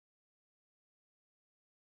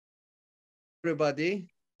Everybody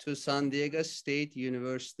to San Diego State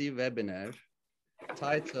University webinar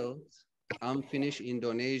titled Unfinished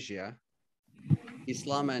Indonesia,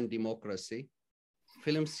 Islam and Democracy,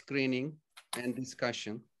 Film Screening and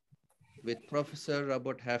Discussion with Professor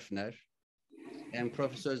Robert Hefner and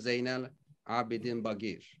Professor Zainal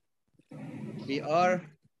Bagir. We are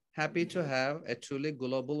happy to have a truly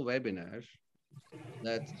global webinar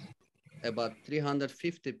that about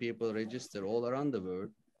 350 people register all around the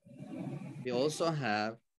world. We also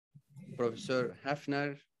have Professor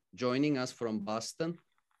Hefner joining us from Boston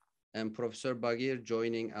and Professor Bagir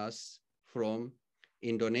joining us from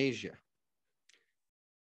Indonesia.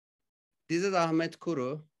 This is Ahmet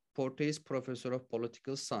Kuru, Portuguese Professor of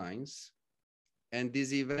Political Science, and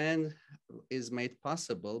this event is made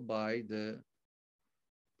possible by the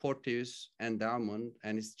Portuguese Endowment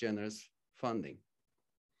and its generous funding.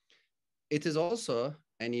 It is also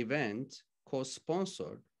an event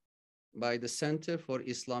co-sponsored by the Center for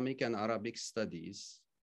Islamic and Arabic Studies.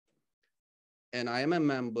 And I am a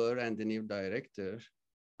member and the new director,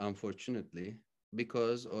 unfortunately,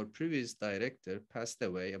 because our previous director passed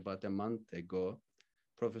away about a month ago,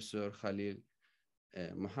 Professor Khalil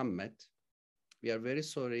Muhammad. We are very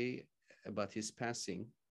sorry about his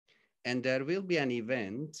passing. And there will be an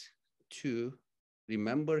event to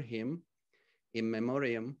remember him in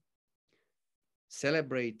memoriam,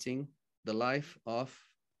 celebrating the life of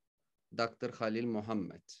Dr. Khalil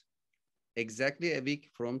Muhammad. Exactly a week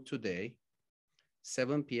from today,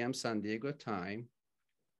 7 p.m. San Diego time,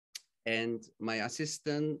 and my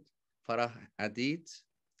assistant, Farah Adid,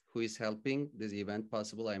 who is helping this event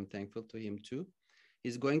possible, I'm thankful to him too,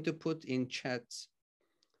 is going to put in chat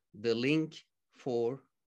the link for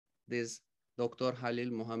this Dr.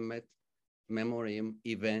 Khalil Muhammad Memoriam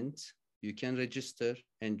event. You can register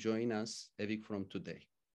and join us a week from today.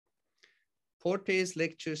 Porte's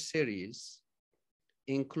lecture series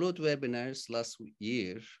include webinars last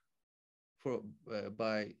year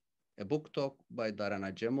by a book talk by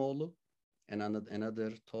Darana Cemoğlu and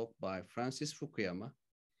another talk by Francis Fukuyama.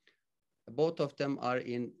 Both of them are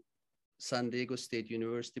in San Diego State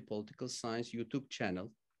University Political Science YouTube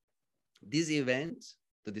channel. This event,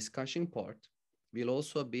 the discussion part, will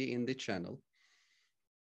also be in the channel,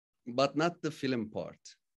 but not the film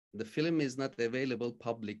part. The film is not available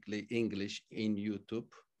publicly English in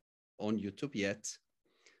YouTube, on YouTube yet.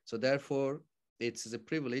 So therefore, it's a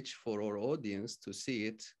privilege for our audience to see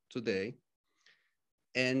it today.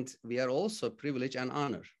 And we are also privileged and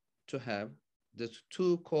honored to have the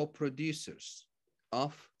two co-producers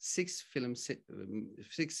of six films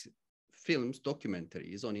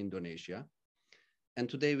documentaries on Indonesia. And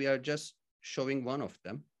today we are just showing one of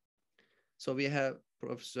them. So we have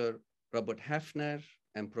Professor Robert Hefner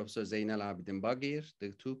and Professor Zainal Bagir,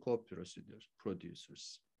 the two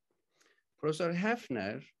co-producers. Professor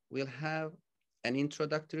Hefner will have an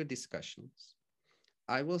introductory discussions.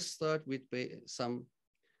 I will start with some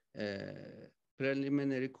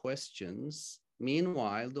preliminary questions.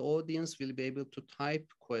 Meanwhile, the audience will be able to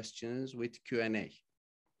type questions with Q&A.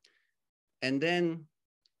 And then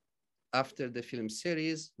after the film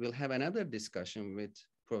series, we'll have another discussion with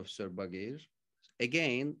Professor Bagir.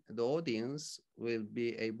 Again, the audience will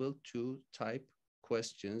be able to type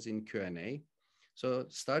questions in Q&A. So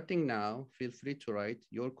starting now, feel free to write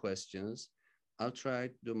your questions. I'll try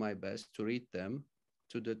to do my best to read them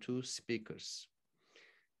to the two speakers.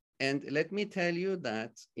 And let me tell you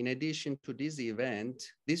that in addition to this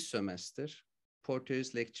event, this semester,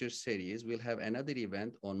 Porter's lecture series will have another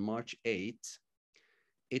event on March 8th.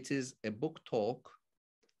 It is a book talk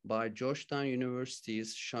by Georgetown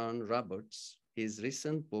University's Sean Roberts. His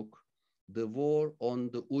recent book, The War on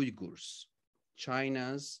the Uyghurs,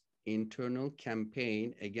 China's Internal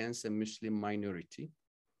Campaign Against a Muslim Minority.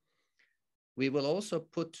 We will also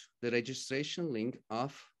put the registration link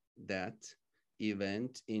of that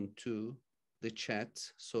event into the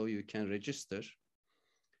chat so you can register.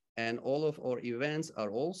 And all of our events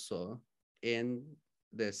are also in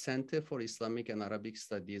the Center for Islamic and Arabic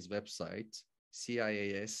Studies website,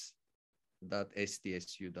 cias.sdsu.edu,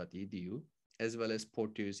 as well as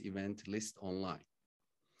Portuguese event list online.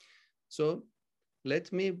 So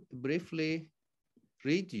let me briefly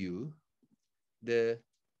read you the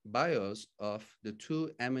bios of the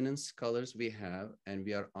two eminent scholars we have, and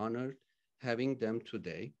we are honored having them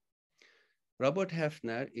today. Robert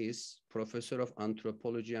Hefner is Professor of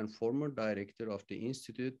Anthropology and former Director of the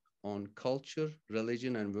Institute on Culture,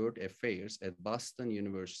 Religion, and World Affairs at Boston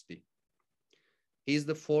University. He is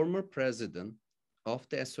the former president of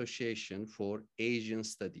the Association for Asian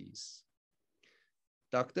Studies.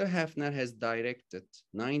 Dr. Hefner has directed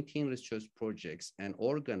 19 research projects and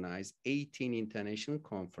organized 18 international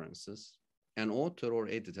conferences and authored or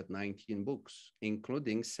edited 19 books,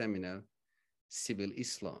 including seminal Civil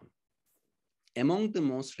Islam. Among the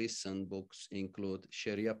most recent books include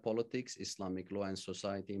Sharia Politics, Islamic Law and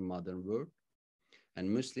Society in Modern World, and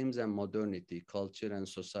Muslims and Modernity, Culture and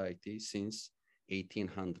Society since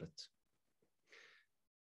 1800.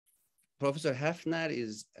 Professor Hefner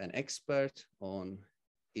is an expert on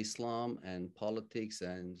Islam and politics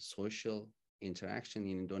and social interaction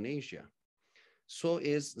in Indonesia. So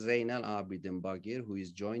is Zainal Bagir, who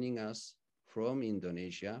is joining us from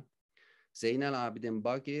Indonesia. Zainal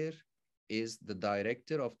Bagir is the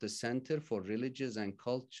director of the Center for Religious and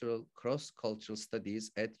Cultural Cross-Cultural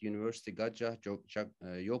Studies at University Gajah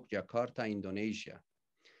Yogyakarta, Indonesia.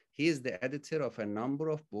 He is the editor of a number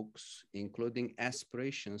of books, including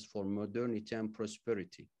Aspirations for Modernity and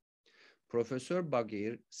Prosperity. Professor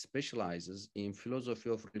Bagir specializes in philosophy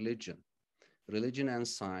of religion, religion and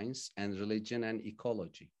science, and religion and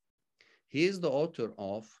ecology. He is the author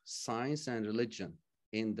of Science and Religion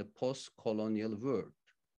in the Post-Colonial World,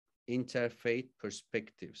 Interfaith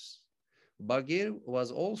Perspectives. Bagir was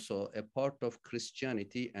also a part of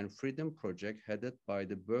Christianity and Freedom Project headed by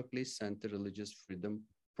the Berkeley Center Religious Freedom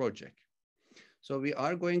Project. So we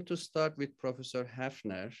are going to start with Professor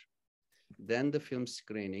Hefner, then the film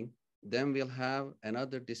screening, then we'll have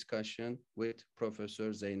another discussion with Professor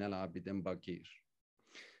Zainal Bagir.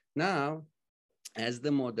 Now, as the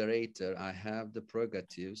moderator, I have the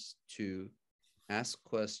prerogatives to ask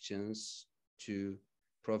questions to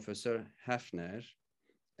Professor Hefner.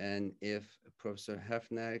 And if Professor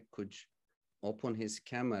Hefner could open his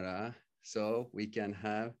camera so we can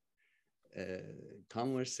have a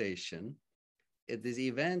conversation. This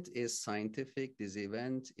event is scientific, this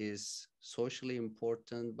event is socially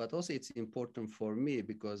important, but also it's important for me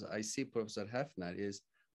because I see Professor Hefner is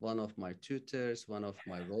one of my tutors, one of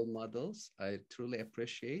my role models. I truly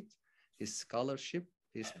appreciate his scholarship,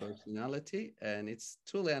 his personality, and it's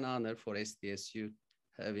truly an honor for SDSU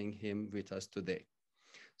having him with us today.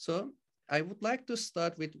 So I would like to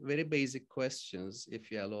start with very basic questions,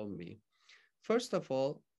 if you allow me. First of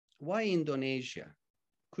all, why Indonesia?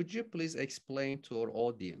 Could you please explain to our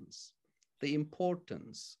audience the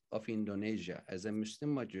importance of Indonesia as a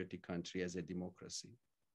Muslim majority country, as a democracy?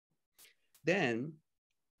 Then,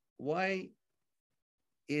 why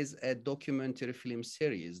is a documentary film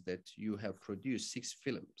series that you have produced 6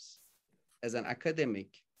 films? As an academic,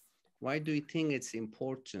 why do you think it's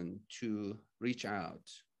important to reach out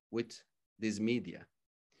with this media?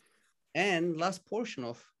 And last portion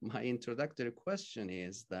of my introductory question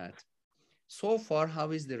is that so far,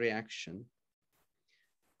 how is the reaction?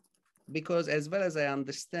 Because as well as I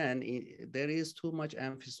understand, there is too much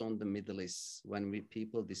emphasis on the Middle East when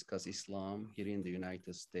people discuss Islam here in the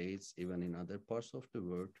United States, even in other parts of the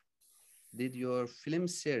world. Did your film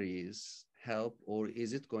series help, or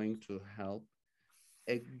is it going to help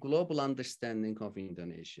a global understanding of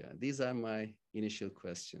Indonesia? These are my initial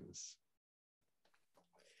questions.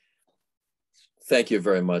 Thank you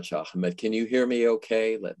very much, Ahmet. Can you hear me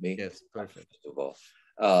okay? Let me. Yes, perfect. First of all,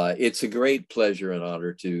 it's a great pleasure and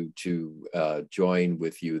honor to join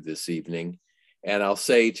with you this evening. And I'll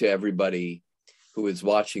say to everybody who is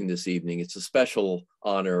watching this evening, it's a special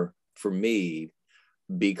honor for me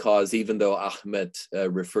because even though Ahmet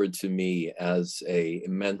referred to me as a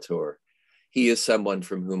mentor, he is someone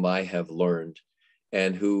from whom I have learned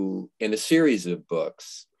and who, in a series of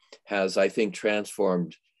books, has, I think,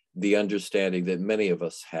 transformed the understanding that many of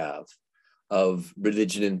us have of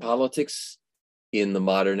religion and politics in the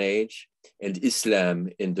modern age and Islam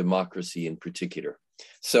in democracy in particular.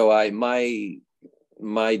 So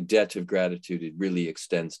my debt of gratitude, it really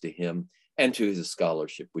extends to him and to his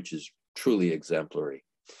scholarship, which is truly exemplary.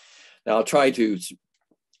 Now I'll try to,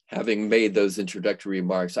 having made those introductory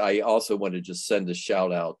remarks, I also want to just send a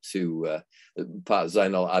shout out to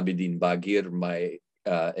Zainal Bagir, my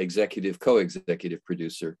co-executive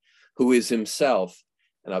producer, who is himself,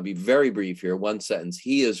 and I'll be very brief here, one sentence,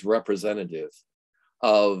 he is representative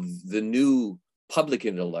of the new public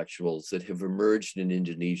intellectuals that have emerged in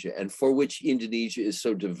Indonesia and for which Indonesia is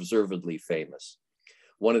so deservedly famous.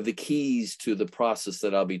 One of the keys to the process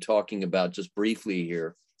that I'll be talking about just briefly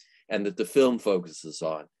here, and that the film focuses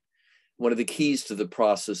on, one of the keys to the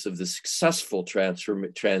process of the successful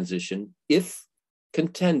transition, if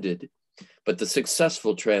contended, but the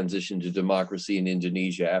successful transition to democracy in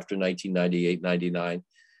Indonesia after 1998-99,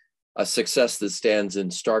 a success that stands in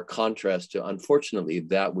stark contrast to, unfortunately,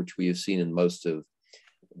 that which we have seen in most of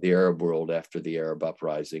the Arab world after the Arab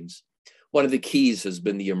uprisings. one of the keys has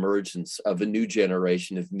been the emergence of a new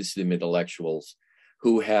generation of Muslim intellectuals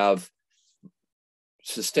who have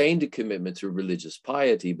sustained a commitment to religious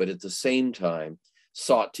piety, but at the same time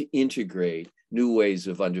sought to integrate new ways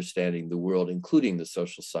of understanding the world, including the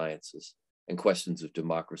social sciences and questions of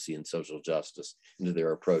democracy and social justice, into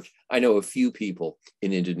their approach. I know a few people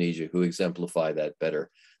in Indonesia who exemplify that better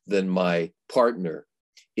than my partner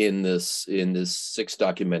in this 6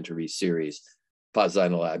 documentary series, Pak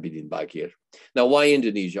Zainal Bagir. Now, why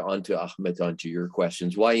Indonesia? On to Ahmet, on to your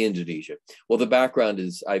questions. Why Indonesia? Well, the background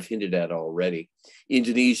is, I've hinted at already.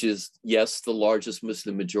 Indonesia is, yes, the largest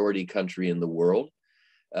Muslim majority country in the world.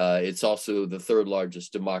 It's also the 3rd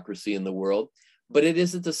largest democracy in the world. But it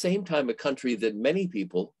is at the same time a country that many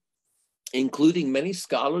people, including many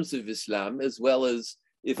scholars of Islam, as well as,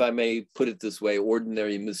 if I may put it this way,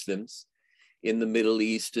 ordinary Muslims in the Middle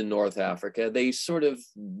East and North Africa, they sort of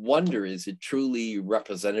wonder, is it truly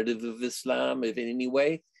representative of Islam in any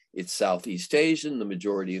way? It's Southeast Asian. The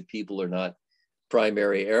majority of people are not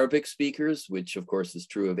primary Arabic speakers, which of course is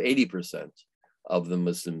true of 80% of the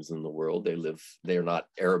Muslims in the world. They're not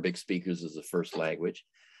Arabic speakers as a first language.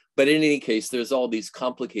 But in any case, there's all these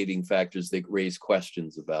complicating factors that raise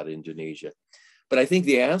questions about Indonesia. But I think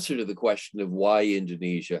the answer to the question of why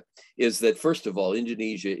Indonesia is that, first of all,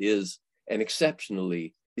 Indonesia is an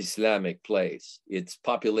exceptionally Islamic place. Its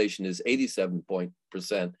population is 87%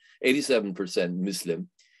 Muslim.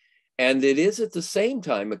 And it is at the same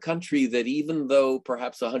time a country that, even though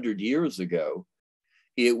perhaps 100 years ago,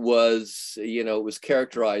 it was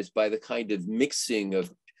characterized by the kind of mixing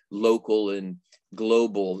of local and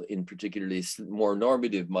global, in particularly more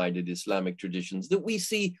normative-minded Islamic traditions that we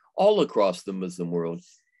see all across the Muslim world.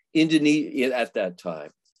 Indonesia, at that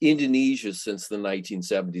time, Indonesia, since the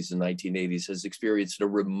 1970s and 1980s, has experienced a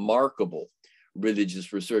remarkable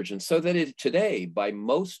religious resurgence, so that today, by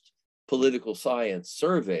most political science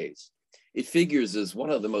surveys, it figures as one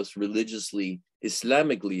of the most religiously,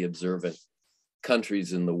 Islamically observant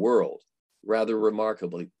countries in the world, rather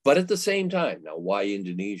remarkably. But at the same time, now why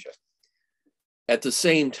Indonesia? At the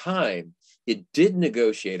same time, it did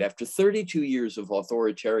negotiate, after 32 years of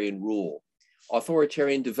authoritarian rule,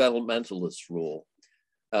 authoritarian developmentalist rule,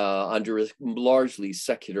 under a largely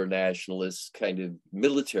secular nationalist kind of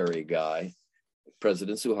military guy,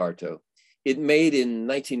 President Suharto. It made in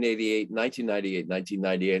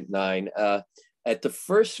 1999, at the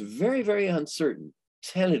first very, very uncertain,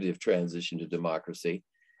 tentative transition to democracy,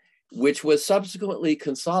 which was subsequently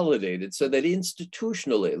consolidated so that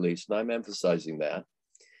institutionally, at least, and I'm emphasizing that,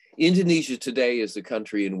 Indonesia today is a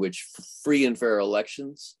country in which free and fair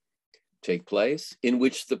elections take place, in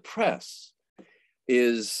which the press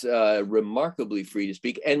is remarkably free to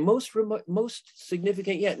speak, and most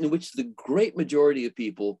significant yet, in which the great majority of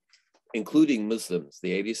people, including Muslims,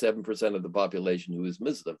 the 87% of the population who is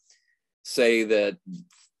Muslim, say that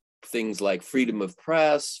things like freedom of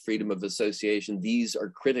press, freedom of association, these are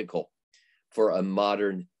critical for a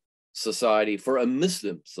modern society, for a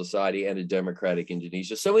Muslim society and a democratic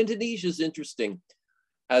Indonesia. So Indonesia is interesting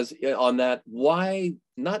as on that. Why,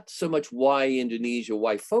 not so much why Indonesia,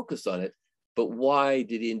 why focus on it, but why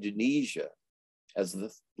did Indonesia, as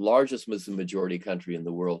the largest Muslim majority country in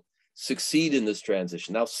the world, succeed in this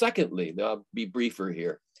transition? Now, secondly, I'll be briefer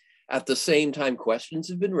here. At the same time, questions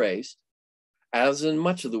have been raised, as in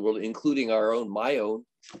much of the world, including my own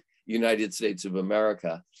United States of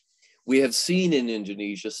America. We have seen in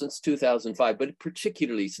Indonesia since 2005, but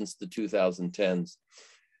particularly since the 2010s,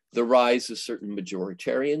 the rise of certain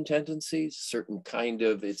majoritarian tendencies, certain kind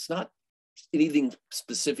of, it's not anything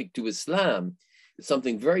specific to Islam. It's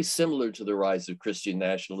something very similar to the rise of Christian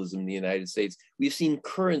nationalism in the United States. We've seen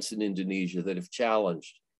currents in Indonesia that have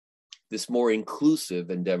challenged this more inclusive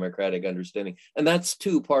and democratic understanding. And that's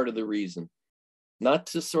too part of the reason, not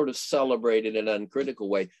to sort of celebrate in an uncritical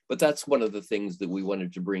way, but that's one of the things that we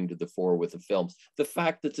wanted to bring to the fore with the films. The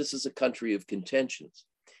fact that this is a country of contentions.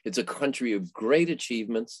 It's a country of great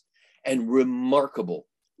achievements and remarkable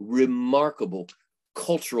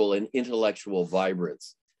cultural and intellectual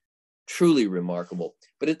vibrance, truly remarkable.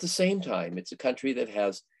 But at the same time, it's a country that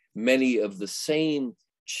has many of the same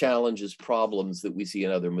challenges, problems that we see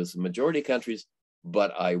in other Muslim majority countries,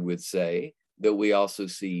 but I would say that we also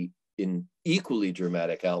see in equally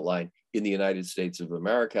dramatic outline in the United States of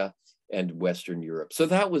America and Western Europe. So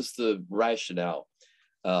that was the rationale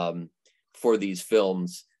for these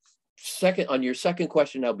films. On your second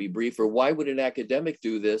question, I'll be briefer. Why would an academic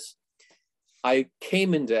do this? I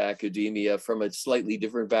came into academia from a slightly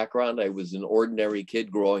different background. I was an ordinary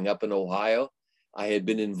kid growing up in Ohio. I had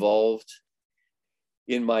been involved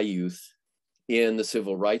in my youth in the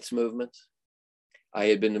civil rights movement. I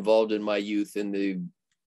had been involved in my youth in the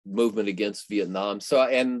movement against Vietnam. So,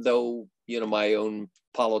 and though, my own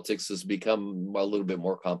politics has become a little bit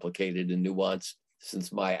more complicated and nuanced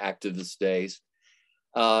since my activist days,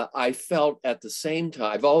 I felt at the same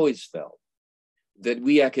time, I've always felt that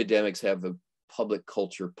we academics have a public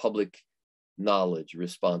culture, public knowledge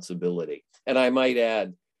responsibility. And I might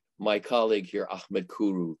add, my colleague here, Ahmet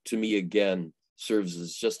Kuru, to me again, serves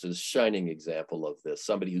as just a shining example of this,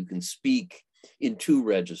 somebody who can speak in two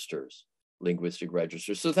registers, linguistic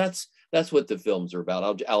registers. So that's what the films are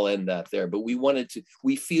about. I'll end that there. But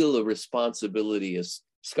we feel a responsibility as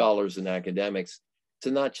scholars and academics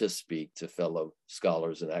to not just speak to fellow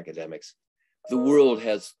scholars and academics. The world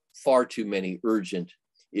has far too many urgent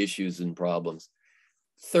issues and problems.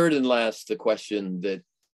 Third and last, the question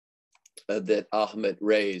that Ahmet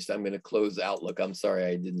raised. I'm going to close Outlook. I'm sorry,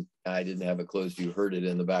 I didn't have it closed. You heard it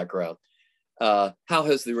in the background. How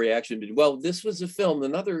has the reaction been? Well, this was a film.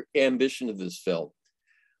 Another ambition of this film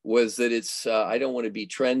was that it's, I don't want to be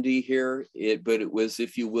trendy here, but it was,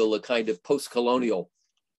 if you will, a kind of post-colonial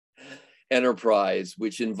enterprise,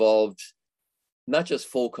 which involved not just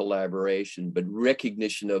full collaboration, but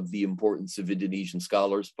recognition of the importance of Indonesian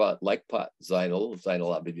scholars, like Zainal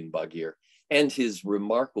Bagir, and his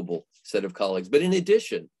remarkable set of colleagues. But in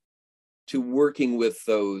addition to working with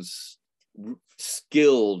those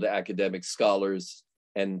skilled academic scholars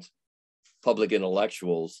and public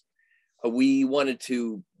intellectuals, we wanted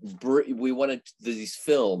these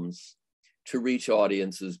films to reach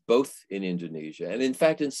audiences both in Indonesia and, in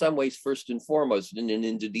fact, in some ways, first and foremost, in an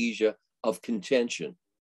Indonesia of contention,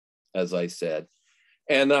 as I said.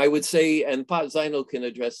 And I would say, and Pak Zainal can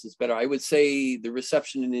address this better, I would say the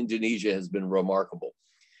reception in Indonesia has been remarkable.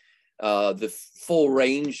 The full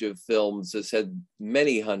range of films has had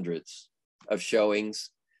many hundreds of showings,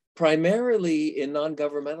 primarily in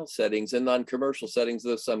non-governmental settings and non-commercial settings,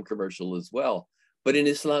 though some commercial as well, but in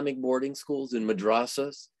Islamic boarding schools, in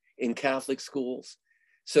madrasas, in Catholic schools.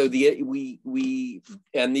 So these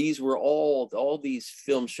were all these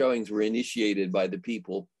film showings were initiated by the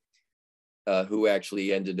people who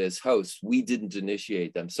actually ended as hosts. We didn't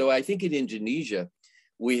initiate them. So I think in Indonesia,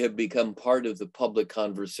 we have become part of the public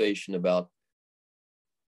conversation about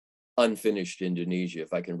unfinished Indonesia,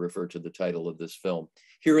 if I can refer to the title of this film.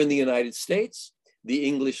 Here in the United States, the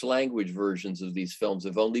English language versions of these films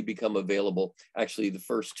have only become available, actually the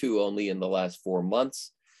first two only in the last 4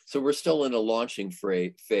 months. So we're still in a launching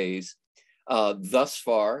phase. Thus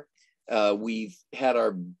far, we've had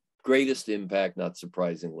our greatest impact, not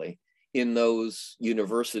surprisingly, in those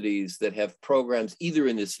universities that have programs either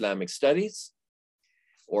in Islamic studies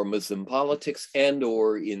or Muslim politics and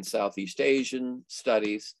or in Southeast Asian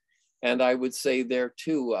studies. And I would say there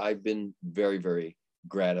too, I've been very, very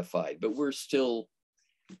gratified, but we're still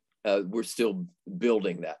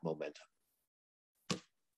building that momentum.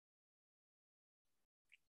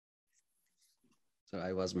 So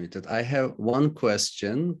I was muted. I have one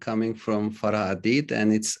question coming from Farah Adid,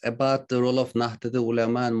 and it's about the role of Nahdat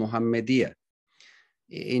Ulama and Muhammadiyah.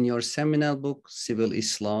 In your seminal book, Civil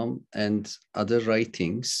Islam and other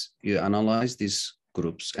writings, you analyze these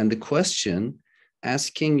groups. And the question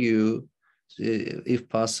asking you, if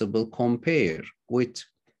possible, compare with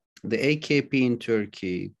the AKP in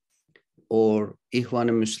Turkey or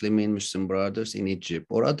Ihwan-ı Muslimin, Muslim Brothers in Egypt,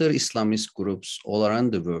 or other Islamist groups all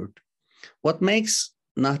around the world. What makes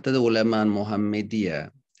Nahdat Ulama and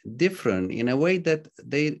Muhammadiyah different in a way that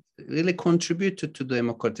they really contributed to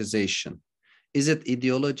democratization? Is it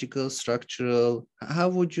ideological, structural? How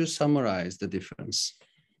would you summarize the difference?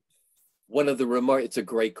 It's a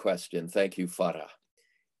great question. Thank you, Farah.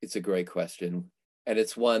 It's a great question. And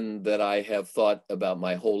it's one that I have thought about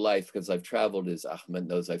my whole life because I've traveled, as Ahmet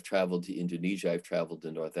knows, I've traveled to Indonesia, I've traveled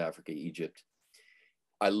to North Africa, Egypt.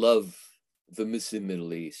 I love the Muslim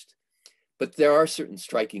Middle East. But there are certain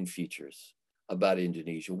striking features about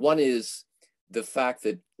Indonesia. One is the fact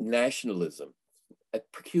that nationalism, a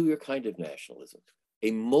peculiar kind of nationalism, a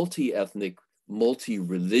multi-ethnic,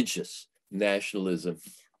 multi-religious nationalism,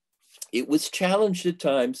 it was challenged at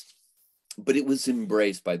times, but it was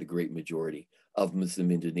embraced by the great majority of Muslim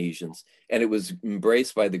Indonesians. And it was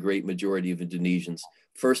embraced by the great majority of Indonesians,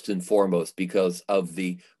 first and foremost, because of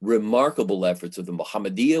the remarkable efforts of the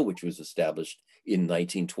Muhammadiyah, which was established in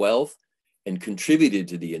 1912, and contributed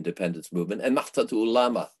to the independence movement, and Nahdlatul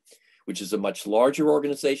Ulama, which is a much larger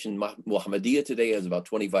organization. Muhammadiyah today has about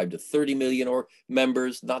 25 to 30 million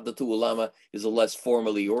members. Nahdlatul Ulama is a less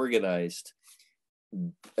formally organized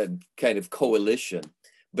kind of coalition,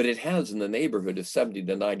 but it has in the neighborhood of 70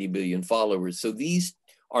 to 90 million followers. So these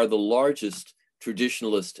are the largest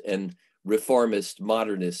traditionalist and reformist,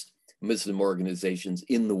 modernist Muslim organizations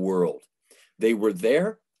in the world. They were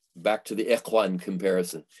there, back to the Ikhwan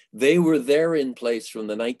comparison, they were there in place from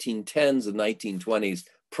the 1910s and 1920s,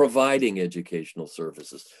 providing educational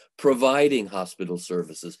services, providing hospital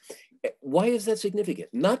services. Why is that significant?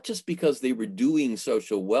 Not just because they were doing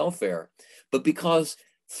social welfare, but because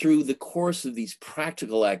through the course of these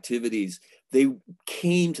practical activities, they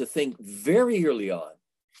came to think very early on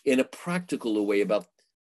in a practical way about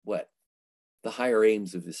what? The higher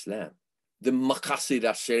aims of Islam, the maqasid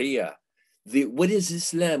al-sharia, what is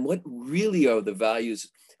Islam? What really are the values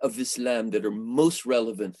of Islam that are most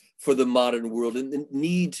relevant for the modern world and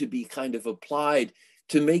need to be kind of applied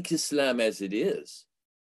to make Islam as it is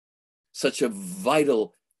such a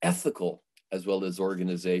vital, ethical, as well as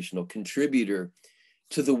organizational contributor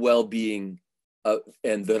to the well-being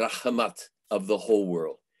and the rahmat of the whole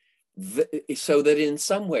world. So that in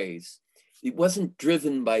some ways, it wasn't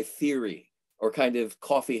driven by theory or kind of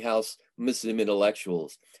coffee house Muslim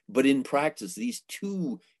intellectuals, but in practice, these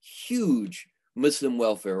two huge Muslim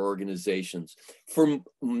welfare organizations, for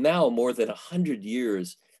now more than 100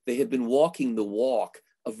 years, they have been walking the walk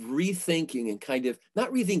of rethinking and kind of,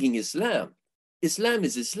 not rethinking Islam. Islam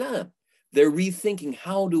is Islam. They're rethinking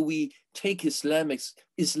how do we take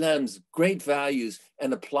Islam's great values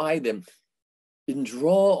and apply them and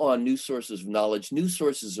draw on new sources of knowledge, new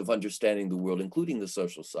sources of understanding the world, including the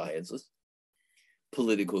social sciences,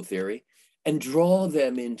 political theory, and draw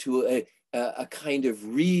them into a kind of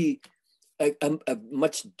a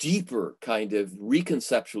much deeper kind of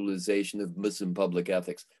reconceptualization of Muslim public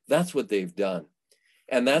ethics. That's what they've done.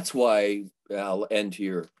 And that's why, I'll end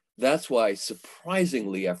here, that's why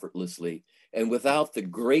surprisingly effortlessly, and without the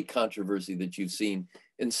great controversy that you've seen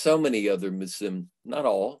in so many other Muslim, not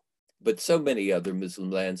all, but so many other Muslim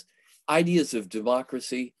lands, ideas of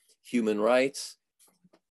democracy, human rights,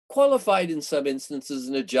 qualified in some instances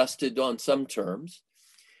and adjusted on some terms,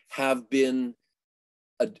 have been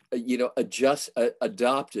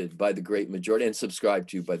adopted by the great majority and subscribed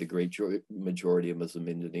to by the great majority of Muslim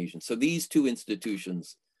Indonesians. So these two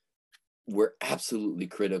institutions were absolutely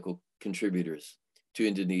critical contributors to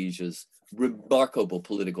Indonesia's remarkable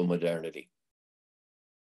political modernity.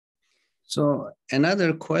 So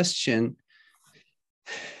another question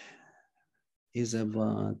is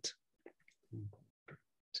about,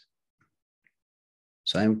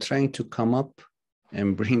 so I'm trying to come up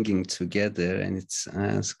and bringing together, and it's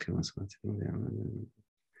asked.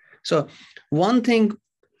 So one thing,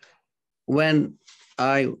 when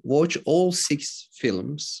I watch all 6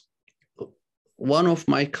 films, one of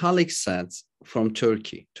my colleagues said from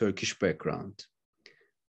Turkish background,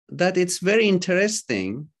 that it's very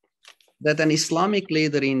interesting that an Islamic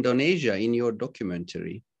leader in Indonesia in your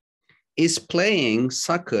documentary is playing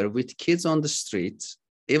soccer with kids on the streets,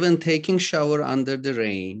 even taking shower under the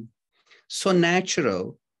rain, so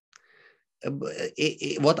natural.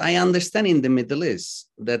 What I understand in the Middle East,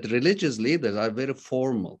 that religious leaders are very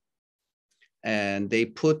formal, and they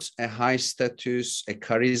put a high status, a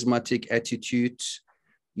charismatic attitude.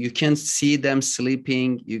 You can see them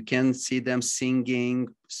sleeping, you can see them singing,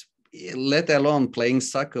 let alone playing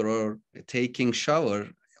soccer or taking shower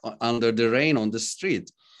under the rain on the street.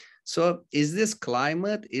 So is this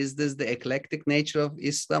climate, is this the eclectic nature of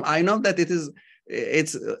Islam? I know that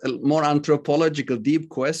it's a more anthropological, deep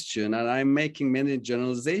question, and I'm making many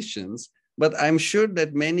generalizations, but I'm sure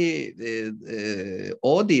that many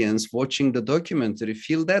audience watching the documentary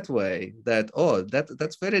feel that way, that, oh,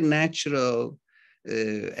 that's very natural,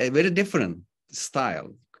 a very different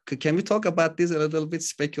style. Can we talk about this a little bit,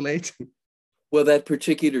 speculate? Well, that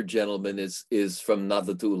particular gentleman is from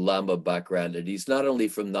Nahdlatul Ulama background, and he's not only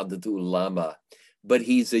from Nahdlatul Ulama, but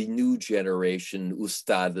he's a new generation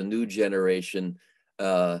ustad, a new generation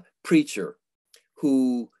preacher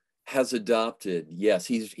who has adopted, yes,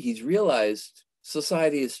 he's realized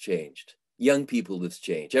society has changed. Young people has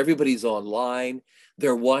changed. Everybody's online.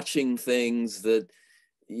 They're watching things that,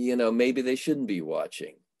 maybe they shouldn't be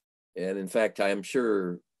watching. And in fact, I am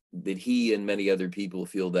sure that he and many other people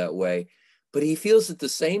feel that way. But he feels at the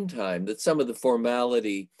same time that some of the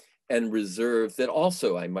formality and reserve that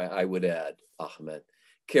also, I would add, Ahmet,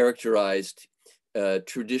 characterized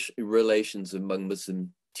traditional relations among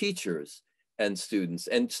Muslim teachers and students,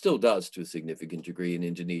 and still does to a significant degree in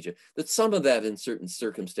Indonesia, that some of that in certain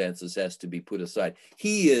circumstances has to be put aside.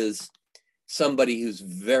 He is somebody who's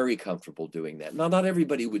very comfortable doing that. Now, not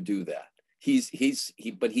everybody would do that.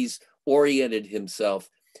 But he's oriented himself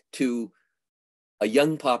to a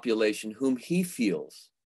young population whom he feels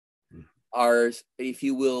are, if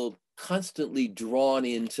you will, constantly drawn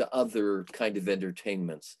into other kind of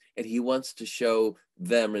entertainments. And he wants to show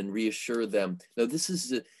them and reassure them, no, this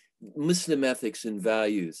is Muslim ethics and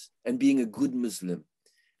values and being a good Muslim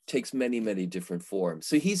takes many, many different forms.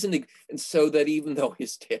 So he's and so that even though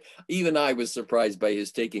even I was surprised by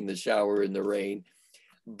his taking the shower in the rain,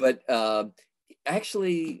 but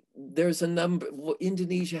actually there's a number,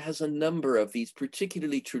 Indonesia has a number of these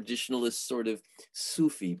particularly traditionalist sort of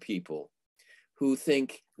Sufi people who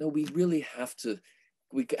think, no, we have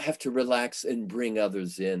to relax and bring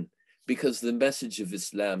others in, because the message of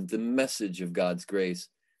Islam, the message of God's grace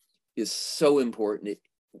is so important.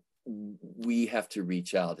 We have to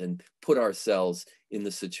reach out and put ourselves in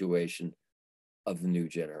the situation of the new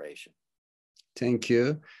generation. Thank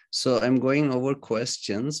you. So I'm going over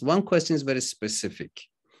questions. One question is very specific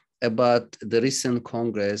about the recent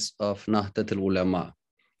Congress of Nahdlatul Ulama.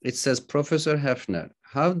 It says, Professor Hefner,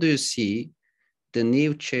 how do you see the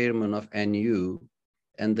new chairman of NU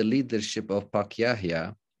and the leadership of Pak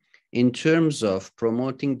Yahya in terms of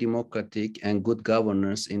promoting democratic and good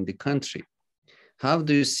governance in the country? How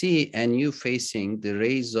do you see NU facing the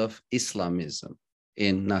rise of Islamism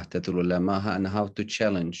in Nahdlatul Ulama and how to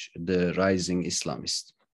challenge the rising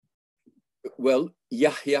Islamists? Well,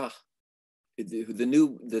 Yahya,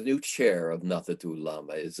 the new chair of Nahdlatul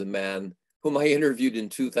Ulama, is a man whom I interviewed in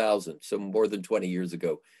 2000, so more than 20 years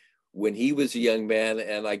ago, when he was a young man,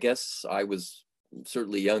 and I guess I was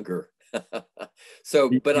certainly younger.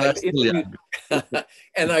 So, but I interviewed,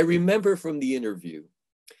 and I remember from the interview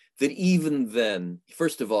that even then,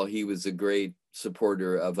 first of all, he was a great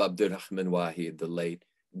supporter of Abdurrahman Wahid, the late,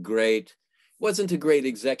 great, wasn't a great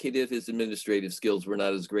executive. His administrative skills were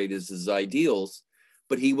not as great as his ideals,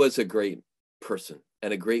 but he was a great person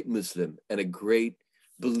and a great Muslim and a great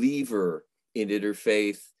believer in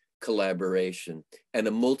interfaith collaboration and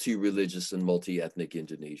a multi-religious and multi-ethnic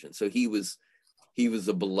Indonesian. So he was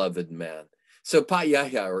a beloved man. So Pa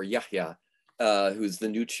Yahya, or Yahya, who's the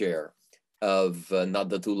new chair of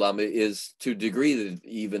Nahdlatul Ulama, is, to a degree that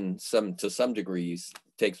even to some degrees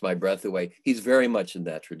takes my breath away. He's very much in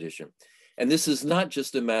that tradition. And this is not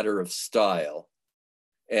just a matter of style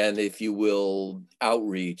and, if you will,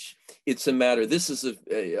 outreach. It's a matter, this is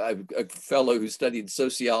a fellow who studied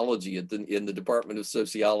sociology in the Department of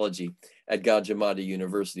Sociology at Gadjah Mada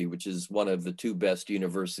University, which is one of the two best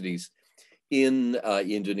universities in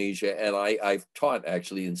Indonesia. And I've taught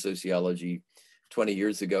actually in sociology 20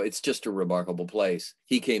 years ago. It's just a remarkable place.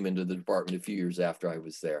 He came into the department a few years after I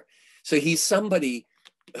was there. So he's somebody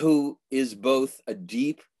who is both a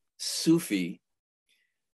deep Sufi,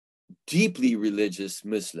 deeply religious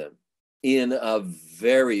Muslim in a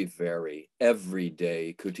very, very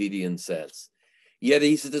everyday, quotidian sense. Yet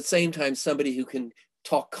he's at the same time somebody who can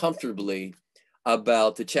talk comfortably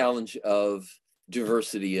about the challenge of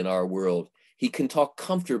diversity in our world. He can talk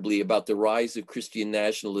comfortably about the rise of Christian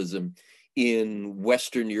nationalism in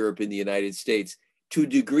Western Europe, in the United States, to a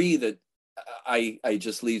degree that I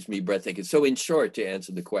just leaves me breathtaking. So in short, to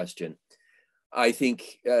answer the question, I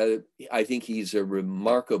think he's a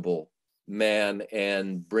remarkable man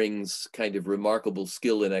and brings kind of remarkable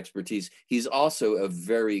skill and expertise. He's also a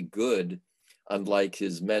very good, unlike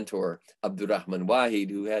his mentor, Abdurrahman Wahid,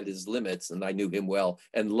 who had his limits, and I knew him well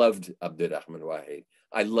and loved Abdurrahman Wahid.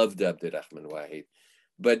 I loved Abdurrahman Wahid.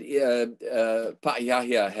 But Pa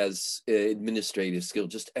Yahya has administrative skill,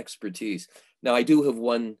 just expertise. Now, I do have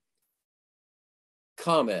one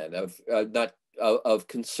comment of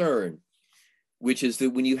concern, which is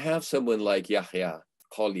that when you have someone like Yahya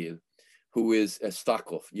Khalil, who is a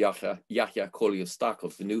Stakov, Yahya Khalil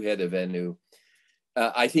Stakov, the new head of NU,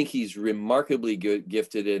 I think he's remarkably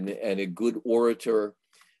gifted and a good orator,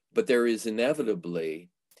 but there is inevitably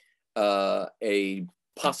a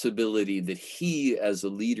possibility that he as a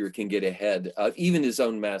leader can get ahead of even his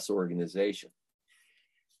own mass organization.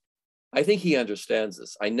 I think he understands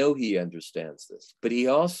this. I know he understands this, but he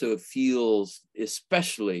also feels,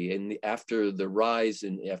 especially after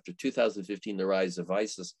 2015, the rise of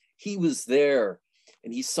ISIS, he was there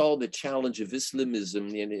and he saw the challenge of Islamism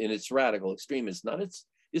in its radical extremism.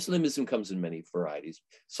 Islamism comes in many varieties,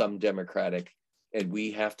 some democratic, and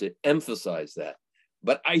we have to emphasize that.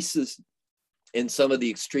 But ISIS and some of the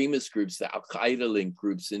extremist groups, the Al-Qaeda linked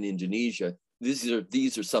groups in Indonesia,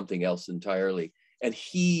 these are something else entirely. And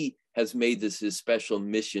he has made this his special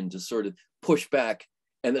mission to sort of push back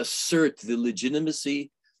and assert the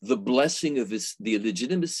legitimacy, the blessing of the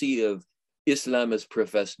legitimacy of Islam as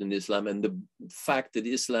professed in Islam, and the fact that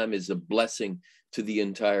Islam is a blessing to the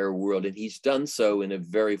entire world. And he's done so in a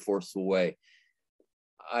very forceful way.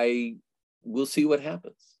 We'll see what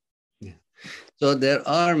happens. Yeah. So there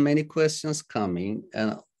are many questions coming,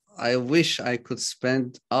 and I wish I could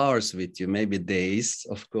spend hours with you, maybe days,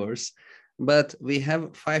 of course, but we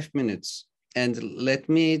have 5 minutes And let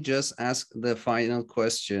me just ask the final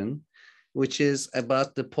question, which is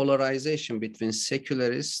about the polarization between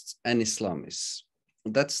secularists and Islamists.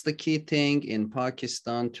 That's the key thing in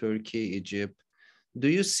Pakistan, Turkey, Egypt. Do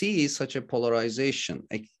you see such a polarization,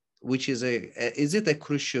 which is is it a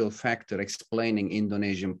crucial factor explaining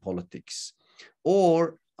Indonesian politics?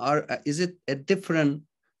 Or is it a different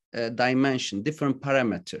dimension, different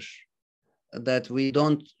parameter that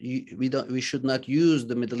we should not use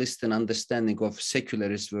the Middle Eastern understanding of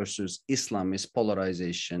secularist versus Islamist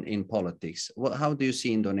polarization in politics? How do you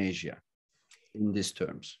see Indonesia in these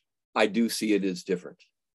terms? I do see it as different.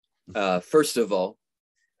 First of all,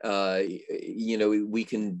 you know, we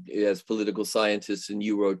can, as political scientists, and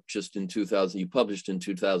you wrote just in 2000, you published in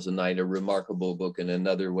 2009 a remarkable book, and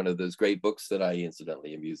another one of those great books that I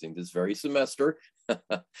incidentally am using this very semester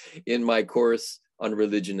in my course on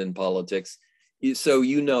religion and politics. So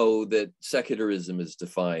you know that secularism is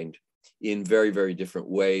defined in very, very different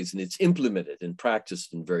ways, and it's implemented and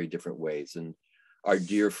practiced in very different ways. And our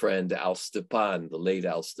dear friend Al Stepan, the late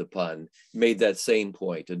Al Stepan, made that same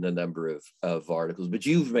point in a number of articles, but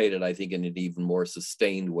you've made it, I think, in an even more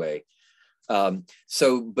sustained way. But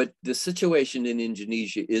the situation in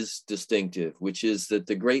Indonesia is distinctive, which is that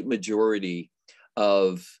the great majority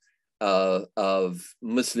of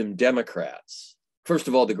Muslim Democrats, first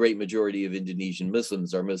of all, the great majority of Indonesian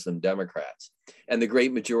Muslims are Muslim Democrats, and the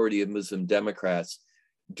great majority of Muslim Democrats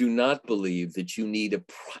do not believe that you need a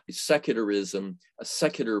secularism, a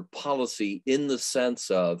secular policy in the sense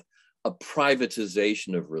of a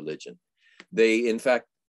privatization of religion. They, in fact,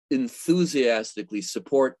 enthusiastically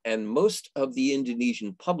support, and most of the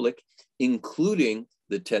Indonesian public, including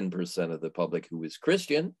the 10% of the public who is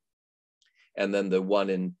Christian, and then the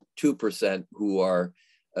 1% and 2% who are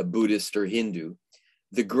Buddhist or Hindu,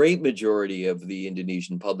 the great majority of the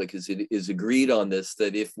Indonesian public is agreed on this,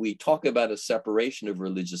 that if we talk about a separation of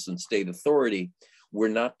religious and state authority, we're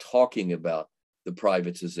not talking about the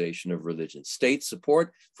privatization of religion. State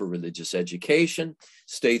support for religious education,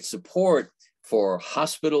 state support for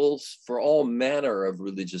hospitals, for all manner of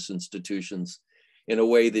religious institutions, in a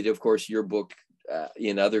way that, of course, your book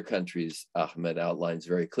in other countries, Ahmet, outlines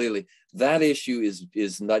very clearly. That issue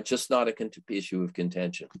is not an issue of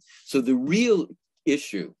contention. So the real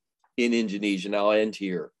issue in Indonesia, and I'll end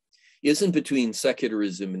here, isn't between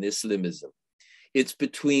secularism and Islamism. It's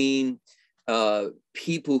between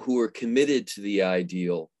people who are committed to the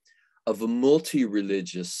ideal of a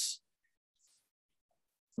multi-religious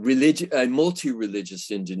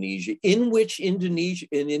Indonesia, in which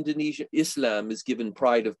Indonesia, Islam is given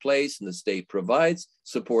pride of place and the state provides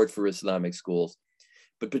support for Islamic schools.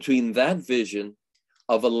 But between that vision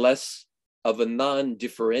of a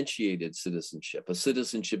non-differentiated citizenship, a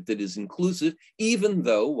citizenship that is inclusive, even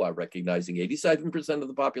though, while recognizing 87% of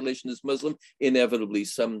the population is Muslim, inevitably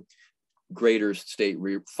some greater state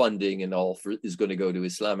funding and all is going to go to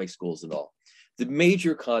Islamic schools and all. The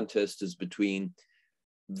major contest is between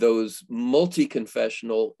those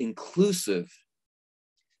multi-confessional, inclusive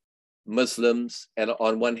Muslims, and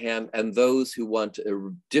on one hand, and those who want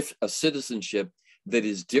a citizenship that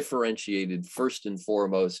is differentiated first and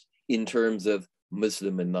foremost in terms of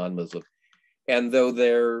Muslim and non-Muslim. And though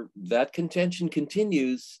that contention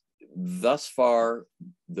continues, thus far,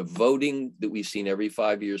 the voting that we've seen every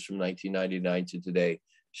 5 years from 1999 to today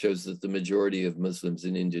shows that the majority of Muslims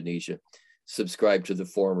in Indonesia subscribe to the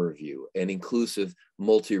former view, an inclusive,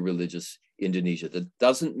 multi-religious Indonesia. That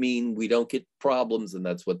doesn't mean we don't get problems, and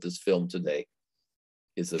that's what this film today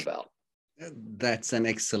is about. That's an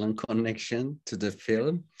excellent connection to the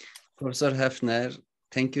film. Professor Hefner,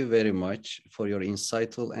 thank you very much for your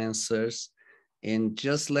insightful answers. In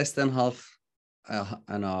just less than half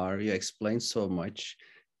an hour, you explained so much.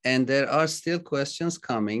 And there are still questions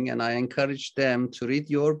coming, and I encourage them to read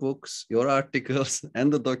your books, your articles,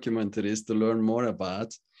 and the documentaries to learn more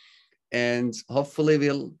about. And hopefully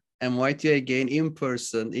we'll invite you again in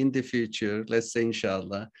person in the future, let's say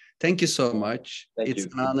inshallah. Thank you so much. It's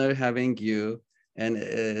an honor having you,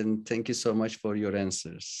 and thank you so much for your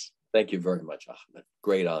answers. Thank you very much, Ahmed.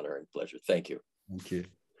 Great honor and pleasure. Thank you. Thank you.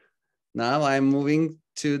 Now I'm moving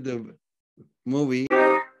to the movie.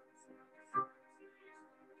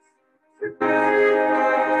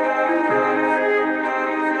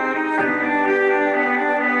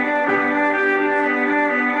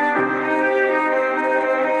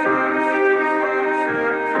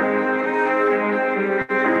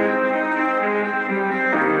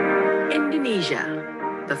 Indonesia,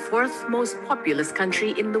 the fourth most populous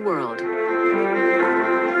country in the world,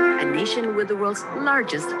 a nation with the world's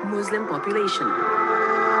largest Muslim population.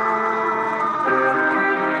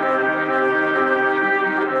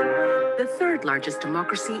 the third largest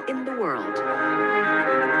democracy in the world.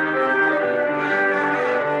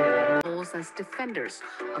 Roles as defenders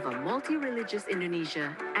of a multi-religious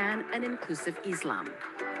Indonesia and an inclusive Islam.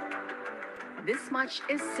 This much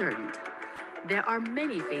is certain. There are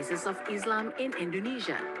many faces of Islam in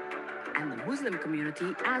Indonesia, and the Muslim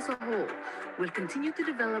community as a whole will continue to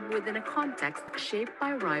develop within a context shaped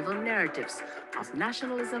by rival narratives of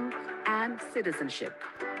nationalism and citizenship.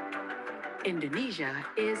 Indonesia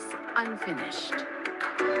is unfinished.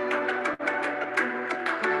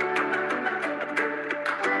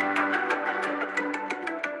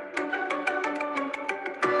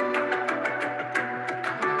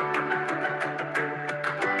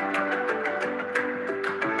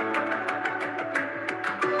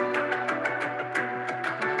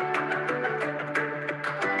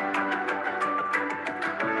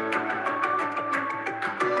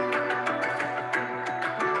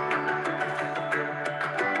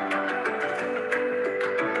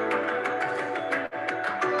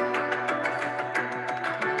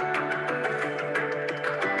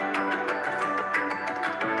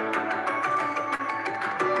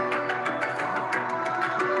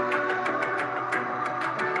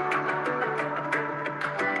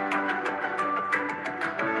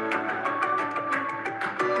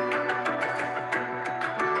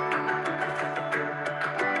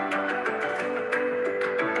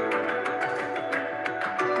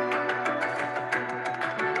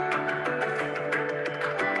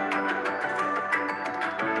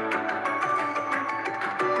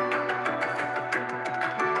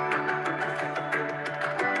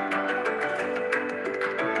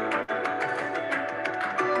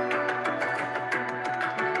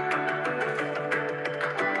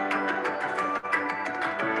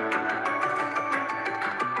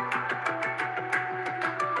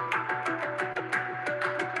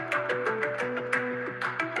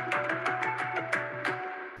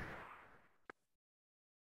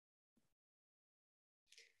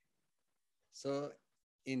 So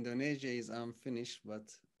Indonesia is unfinished,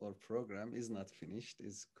 but our program is not finished,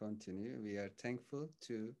 is continue. We are thankful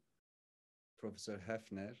to Professor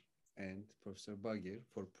Hefner and Professor Bagir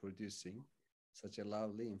for producing such a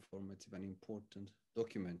lovely, informative, and important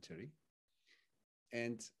documentary.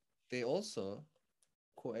 And they also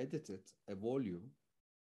co-edited a volume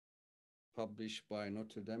published by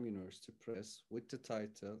Notre Dame University Press with the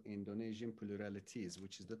title Indonesian Pluralities,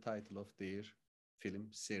 which is the title of their film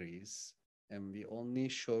series. And we only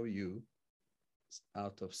show you,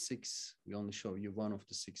 out of 6, we only show you one of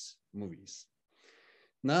the 6 movies.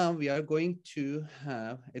 Now we are going to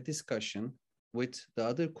have a discussion with the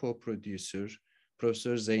other co-producer,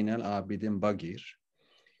 Professor Zainal Bagir.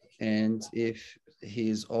 And if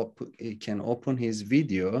he can open his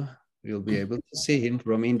video, we'll be able to see him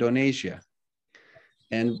from Indonesia.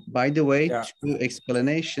 And by the way, 2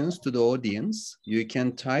 explanations to the audience. You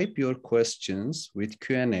can type your questions with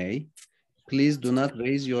Q&A. Please do not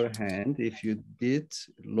raise your hand. If you did,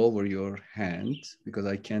 lower your hand because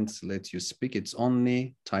I can't let you speak. It's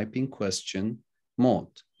only typing question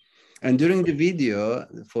mode. And during the video,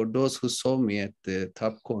 for those who saw me at the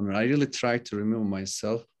top corner, I really tried to remove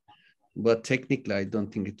myself, but technically I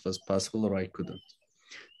don't think it was possible or I couldn't.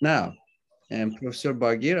 Now, Professor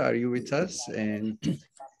Bagir, are you with us? And do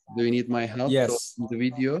you need my help to open the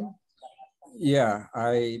video? Yeah,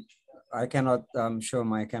 I cannot show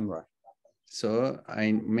my camera. So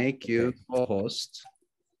I make you co-host.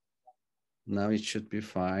 Now it should be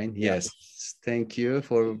fine. Yes, thank you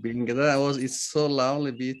for being there. It's so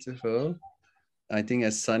lovely, beautiful. I think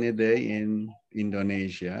a sunny day in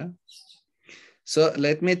Indonesia. So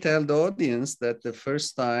let me tell the audience that the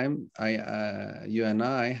first time you and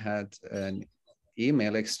I had an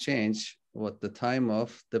email exchange at the time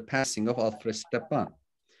of the passing of Alfred Stepan,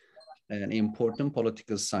 an important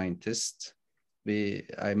political scientist.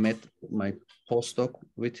 I met my postdoc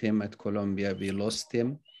with him at Columbia. We lost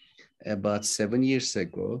him about 7 years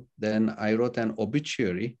ago. Then I wrote an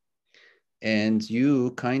obituary and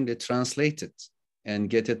you kindly translated and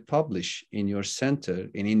get it published in your center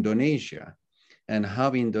in Indonesia, and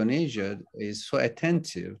how Indonesia is so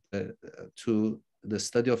attentive to the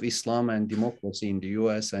study of Islam and democracy in the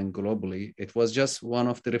US and globally. It was just one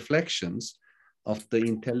of the reflections of the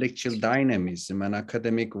intellectual dynamism and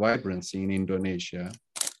academic vibrancy in Indonesia.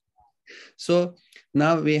 So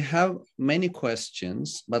now we have many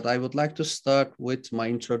questions, but I would like to start with my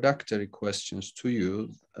introductory questions to you,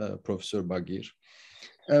 Professor Bagir.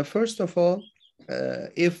 First of all,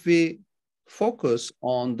 if we focus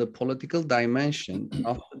on the political dimension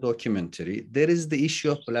of the documentary, there is the issue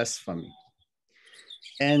of blasphemy.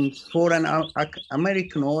 And for an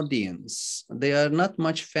American audience, they are not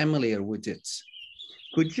much familiar with it.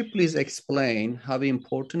 Could you please explain how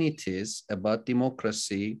important it is about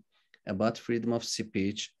democracy, about freedom of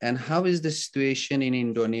speech, and how is the situation in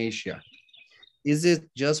Indonesia? Is it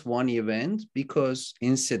just one event because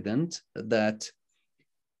incident that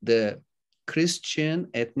the Christian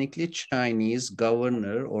ethnically Chinese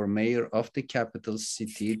governor or mayor of the capital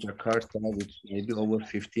city, Jakarta, with maybe over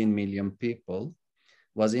 15 million people,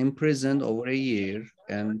 was imprisoned over a year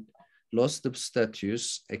and lost the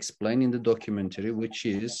status explained in the documentary, which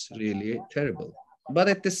is really terrible. But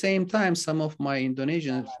at the same time, some of my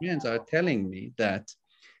Indonesian friends are telling me that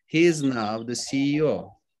he is now the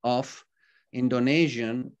CEO of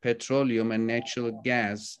Indonesian Petroleum and Natural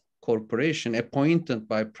Gas Corporation appointed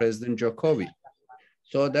by President Jokowi.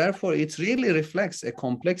 So therefore, it really reflects a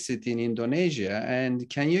complexity in Indonesia. And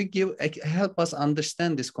can you help us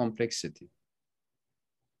understand this complexity?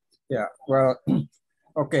 Yeah, well,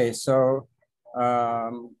 okay, so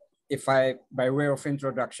if I, by way of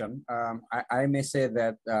introduction, I may say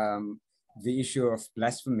that the issue of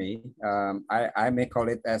blasphemy, I may call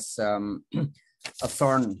it as a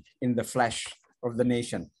thorn in the flesh of the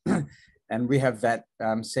nation. And we have that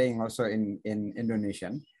saying also in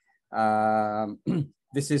Indonesian.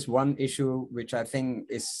 This is one issue which I think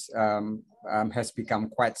is has become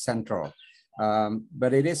quite central.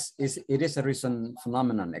 But it is a recent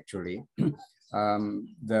phenomenon, actually.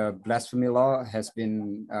 The blasphemy law has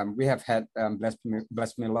been, we have had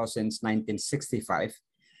blasphemy law since 1965.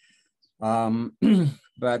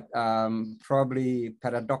 But probably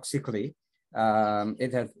paradoxically,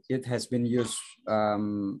 it has been used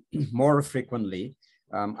more frequently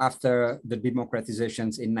after the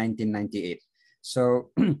democratizations in 1998.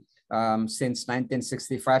 So since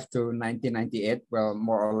 1965 to 1998, well,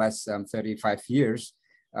 more or less 35 years,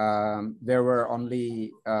 there were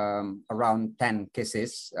only around 10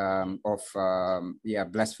 cases of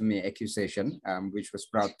blasphemy accusation, which was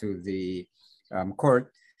brought to the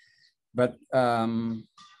court. But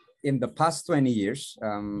in the past 20 years,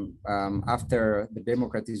 after the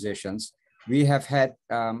democratizations, we have had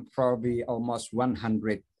probably almost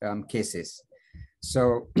 100 cases.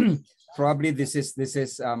 So probably this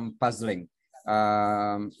is puzzling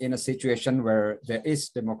in a situation where there is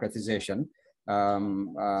democratization.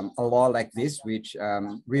 A law like this, which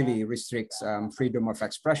really restricts freedom of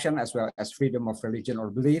expression as well as freedom of religion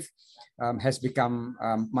or belief, has become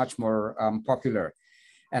much more popular.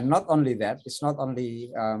 And not only that, it's not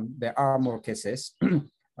only there are more cases,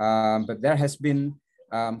 but there has been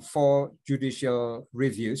 4 judicial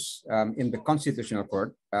reviews in the Constitutional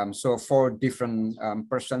Court. So 4 different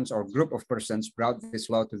persons or group of persons brought this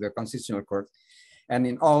law to the Constitutional Court. And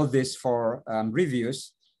in all these 4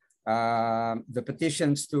 reviews, the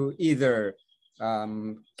petitions to either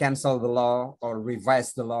cancel the law or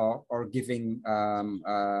revise the law or giving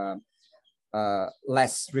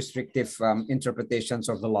less restrictive interpretations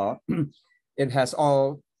of the law, it has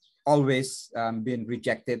always been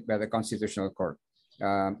rejected by the Constitutional Court.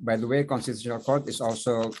 By the way, Constitutional Court is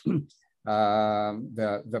also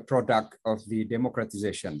the product of the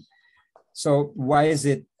democratization. So why is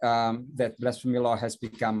it that blasphemy law has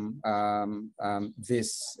become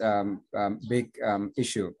this big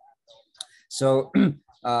issue? So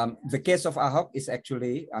the case of Ahok is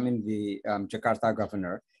actually, I mean, the Jakarta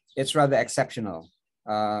governor, it's rather exceptional.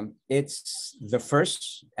 It's the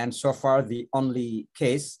first and so far the only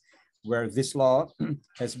case where this law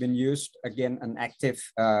has been used against an active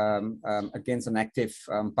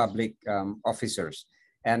public officers,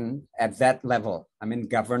 and at that level, I mean,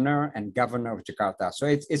 governor of Jakarta. So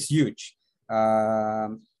it's huge.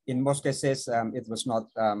 In most cases, it was not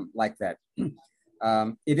like that.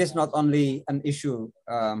 It is not only an issue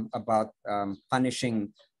about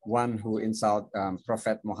punishing one who insult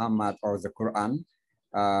Prophet Muhammad or the Quran,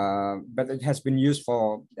 but it has been used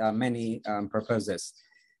for many purposes.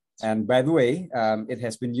 And by the way, it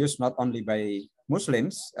has been used not only by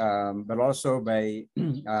Muslims, but also by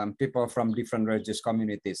people from different religious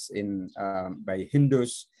communities, by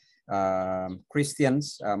Hindus,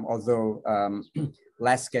 Christians, although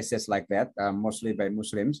less cases like that, mostly by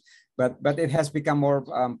Muslims, but it has become more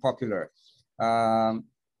popular.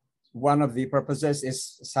 One of the purposes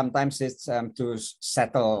is sometimes it's to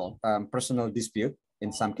settle personal dispute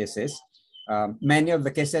in some cases. Many of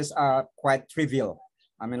the cases are quite trivial.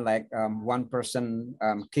 I mean, like one person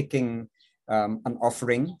kicking an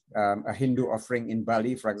offering, a Hindu offering in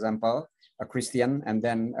Bali, for example, a Christian, and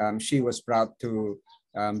then she was brought to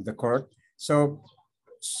the court. So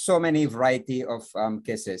many variety of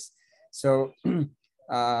cases. So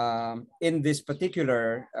in this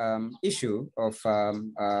particular issue of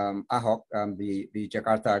Ahok, the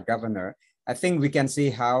Jakarta governor, I think we can see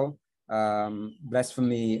how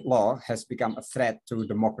blasphemy law has become a threat to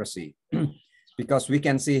democracy. Because we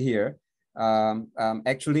can see here,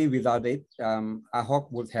 actually without it,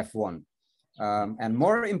 Ahok would have won. And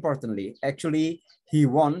more importantly, actually, he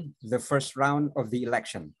won the first round of the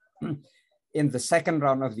election. In the second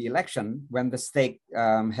round of the election, when the stake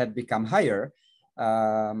had become higher,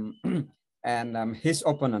 and his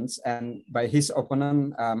opponents, and by his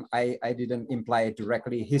opponent, I didn't imply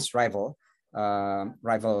directly his rival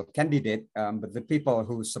candidate, but the people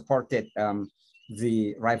who supported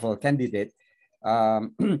the rival candidate,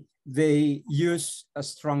 they use a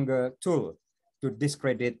stronger tool to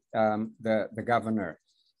discredit the governor.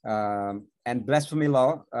 And blasphemy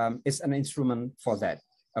law is an instrument for that,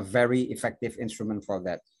 a very effective instrument for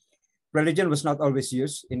that. Religion was not always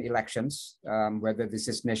used in elections, whether this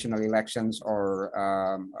is national elections or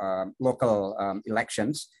local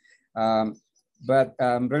elections. But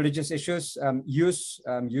religious issues used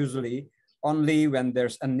usually only when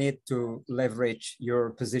there's a need to leverage your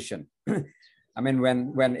position. I mean,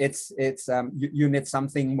 when it's you need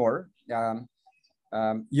something more,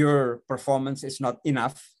 your performance is not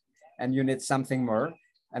enough, and you need something more,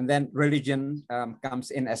 and then religion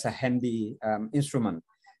comes in as a handy instrument.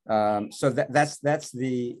 So that's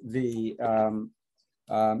the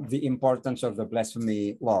importance of the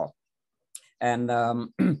blasphemy law. And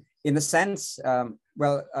in a sense,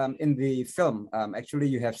 in the film, actually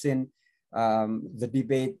you have seen the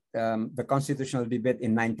debate, the constitutional debate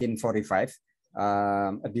in 1945,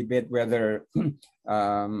 a debate whether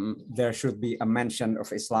there should be a mention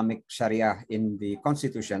of Islamic Sharia in the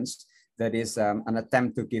constitutions. That is an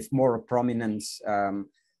attempt to give more prominence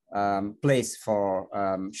place for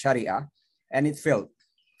Sharia, and it failed.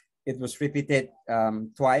 It was repeated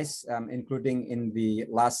twice, including in the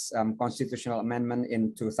last constitutional amendment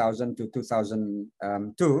in 2000 to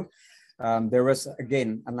 2002. There was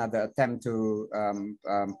again another attempt to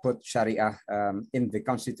put Sharia in the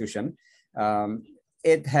constitution.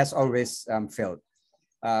 It has always failed.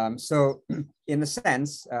 So in a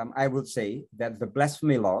sense, I would say that the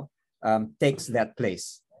blasphemy law takes that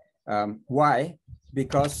place. Why?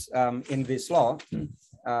 Because in this law,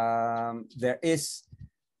 there is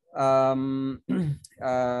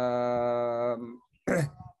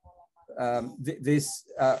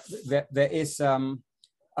there is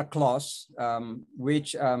a clause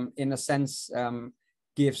which, in a sense,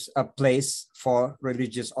 gives a place for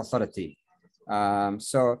religious authority.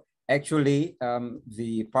 So actually,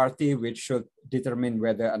 the party which should determine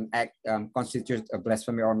whether an act constitutes a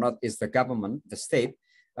blasphemy or not is the government, the state.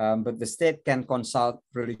 But the state can consult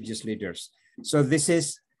religious leaders. So this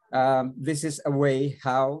is a way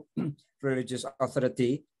how religious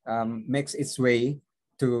authority makes its way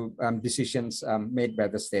to decisions made by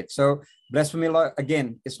the state. So blasphemy law,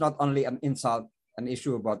 again, is not only an insult, an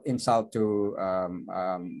issue about insult to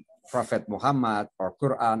Prophet Muhammad or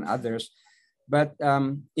Quran, others, but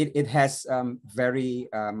it has very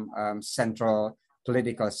central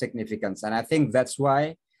political significance. And I think that's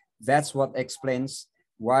what explains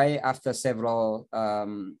why after several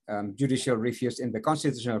judicial reviews in the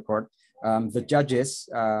Constitutional Court, the judges,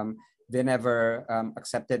 they never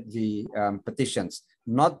accepted the petitions,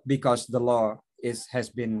 not because the law has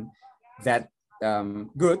been that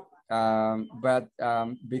good, but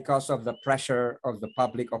because of the pressure of the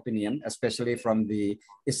public opinion, especially from the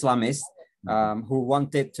Islamists who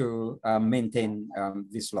wanted to maintain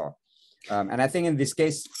this law. And I think in this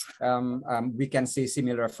case, we can see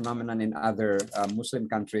similar phenomenon in other Muslim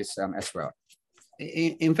countries as well.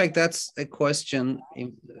 In fact, that's a question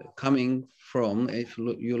coming from, if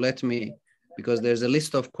you let me, because there's a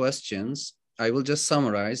list of questions. I will just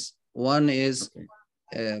summarize. One is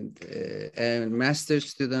a master's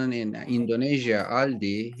student in Indonesia,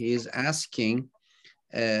 Aldi. He is asking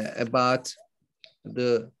about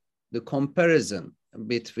the comparison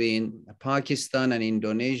between Pakistan and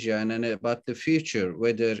Indonesia, and then about the future,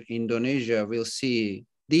 whether Indonesia will see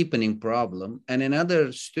deepening problem. And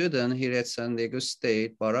another student here at San Diego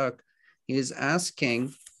State, Barak, he is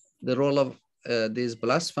asking the role of this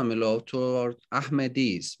blasphemy law toward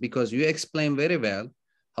Ahmadis, because you explain very well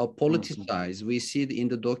how politicized we see in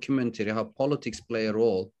the documentary, how politics play a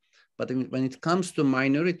role. But when it comes to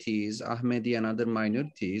minorities, Ahmadi and other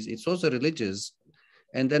minorities, it's also religious.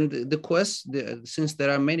 And then the question, since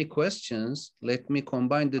there are many questions, let me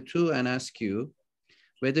combine the two and ask you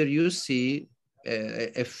whether you see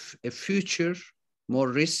a future more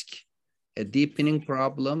risk, a deepening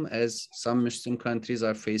problem as some Muslim countries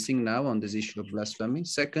are facing now on this issue of blasphemy.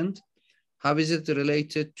 Second, How is it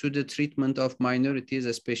related to the treatment of minorities,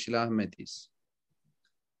 especially Ahmadis?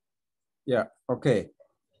 Yeah, okay.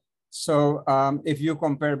 So if you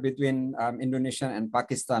compare between Indonesian and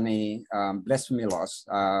Pakistani blasphemy laws,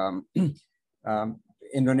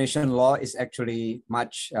 Indonesian law is actually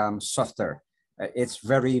much softer. It's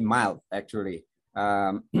very mild, actually.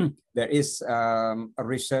 There is a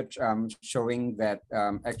research showing that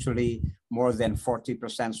actually more than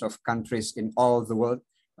 40% of countries in all the world,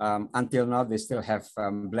 until now, they still have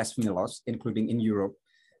blasphemy laws, including in Europe,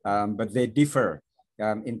 but they differ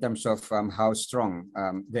in terms of how strong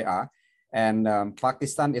they are. And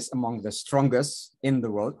Pakistan is among the strongest in the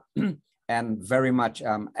world and very much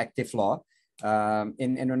active law.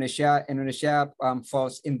 In Indonesia,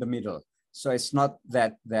 falls in the middle. So it's not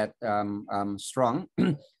that strong,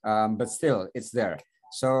 but still it's there.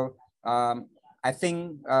 So I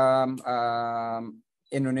think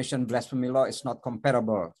Indonesian blasphemy law is not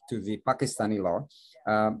comparable to the Pakistani law,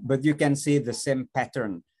 but you can see the same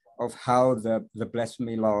pattern of how the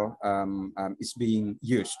blasphemy law is being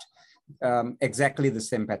used. Exactly the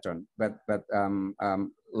same pattern, but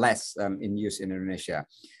less in use in Indonesia.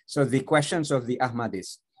 So the questions of the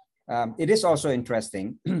Ahmadis, it is also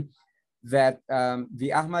interesting that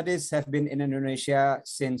the Ahmadis have been in Indonesia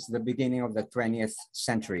since the beginning of the 20th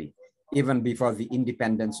century, even before the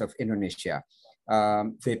independence of Indonesia.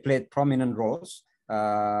 They played prominent roles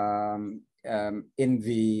in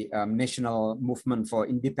the national movement for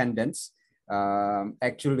independence.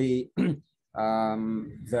 Actually,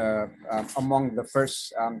 among the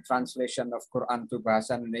first translation of Quran to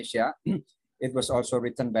Bahasa Indonesia, it was also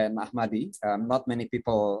written by an Ahmadi. Not many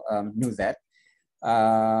people knew that.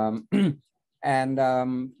 And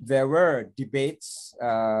there were debates,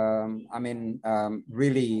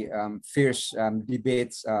 really fierce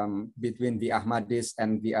debates between the Ahmadis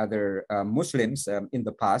and the other Muslims in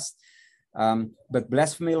the past. But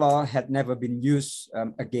blasphemy law had never been used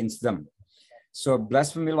against them. So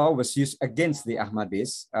blasphemy law was used against the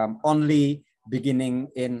Ahmadis only beginning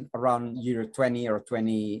in around year 2000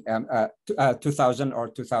 or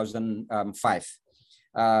 2005.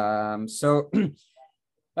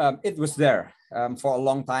 It was there for a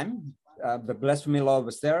long time. The blasphemy law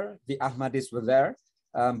was there, the Ahmadis were there,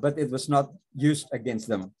 but it was not used against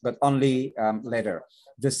them, but only later.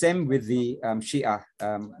 The same with the Shia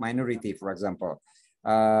minority, for example.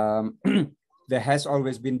 There has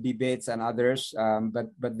always been debates and others,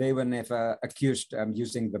 but they were never accused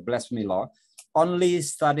using the blasphemy law. Only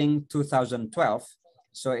starting 2012,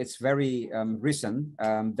 so it's very recent,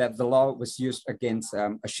 that the law was used against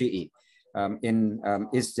a Shi'i in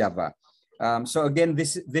East Java. So again,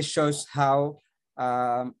 this shows how,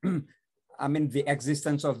 the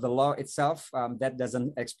existence of the law itself, that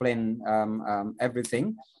doesn't explain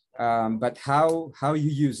everything, but how you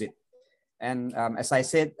use it. And as I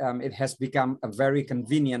said, it has become a very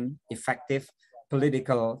convenient, effective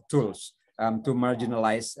political tools to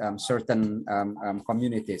marginalize certain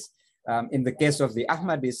communities. In the case of the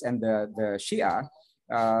Ahmadis and the Shia,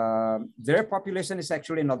 their population is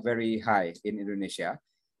actually not very high in Indonesia,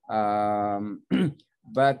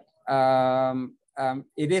 but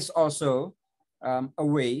it is also a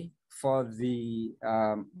way for the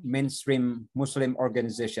mainstream Muslim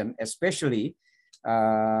organization, especially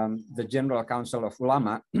the General Council of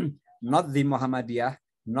Ulama, not the Muhammadiyah,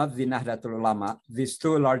 not the Nahdlatul Ulama, these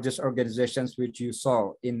two largest organizations which you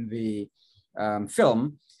saw in the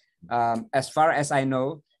film. As far as I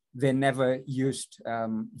know, they never used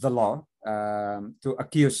the law to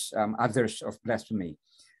accuse others of blasphemy.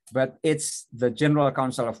 But it's the General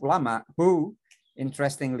Council of Ulama who,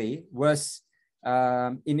 interestingly, was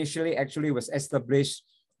initially actually was established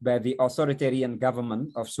by the authoritarian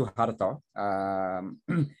government of Suharto.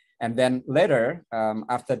 And then later,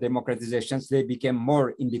 after democratizations, they became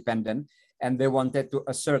more independent and they wanted to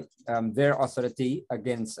assert their authority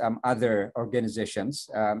against other organizations.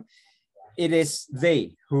 It is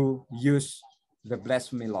they who use the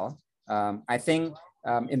blasphemy law. I think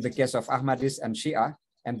in the case of Ahmadis and Shia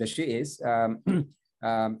and the Shi'is,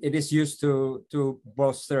 it is used to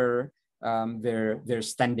bolster their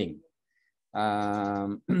standing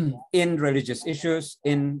in religious issues,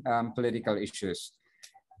 in political issues.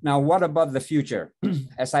 Now, what about the future?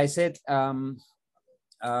 As I said,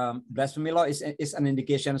 blasphemy law is an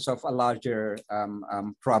indication of a larger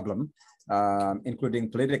problem, including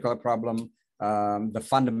political problem, the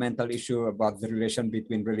fundamental issue about the relation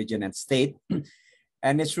between religion and state.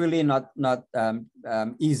 And it's really not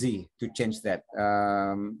easy to change that.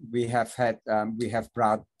 We have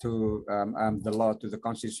brought to the law to the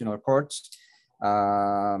constitutional courts.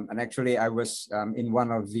 And actually I was in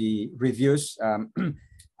one of the reviews,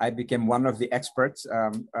 I became one of the experts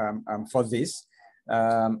for this.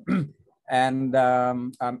 And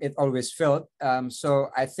it always failed. So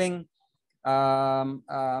I think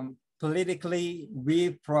politically,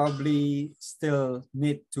 we probably still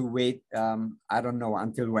need to wait, I don't know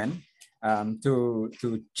until when, to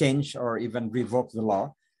change or even revoke the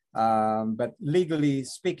law. But legally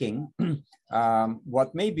speaking,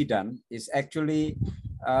 what may be done is actually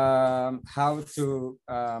how to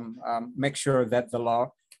make sure that the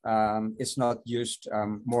law is not used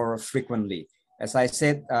more frequently. As I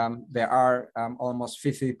said, there are almost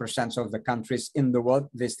 50% of the countries in the world,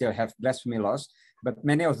 they still have blasphemy laws, but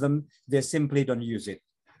many of them, they simply don't use it.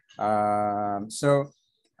 So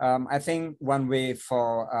I think one way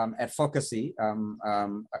for advocacy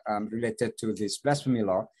related to this blasphemy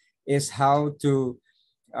law is how to,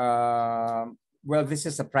 well, this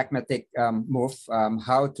is a pragmatic move,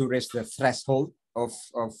 how to raise the threshold of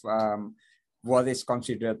what is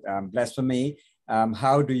considered blasphemy.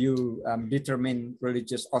 How do you determine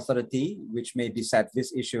religious authority, which may decide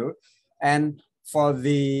this issue? And for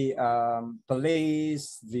the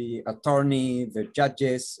police, the attorney, the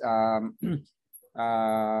judges, one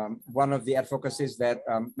of the advocacies that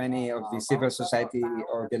many of the civil society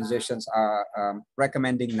organizations are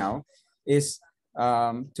recommending now is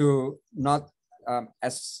to not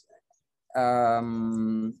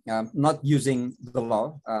not using the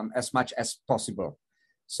law as much as possible.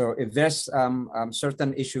 So if there's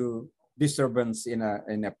certain issue disturbance in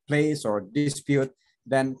a place or dispute,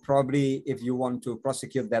 then probably if you want to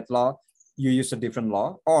prosecute that law, you use a different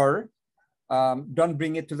law, or don't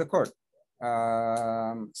bring it to the court.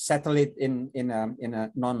 Settle it in a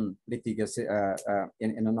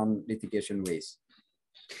non-litigation ways.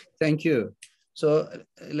 Thank you. So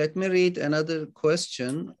let me read another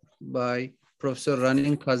question by Professor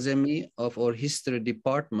Ranin Kazemi of our history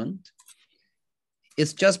department.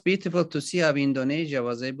 It's just beautiful to see how Indonesia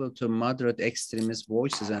was able to moderate extremist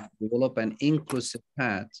voices and develop an inclusive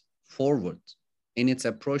path forward in its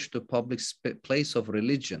approach to public place of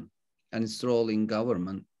religion and its role in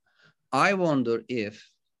government. I wonder if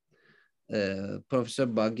Professor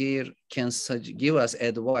Bagir can give us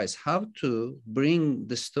advice how to bring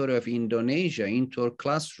the story of Indonesia into our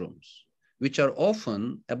classrooms, which are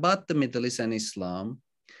often about the Middle East and Islam,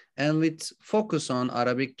 and with focus on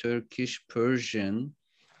Arabic, Turkish, Persian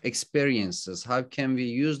experiences. How can we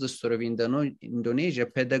use the story of Indonesia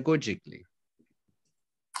pedagogically?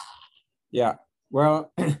 Yeah,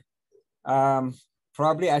 well,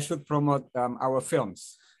 probably I should promote our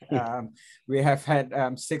films. We have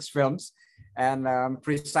had 6 films, and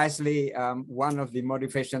precisely one of the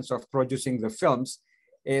motivations of producing the films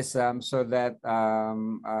is so that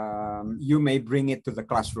you may bring it to the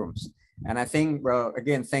classrooms. And I think, well,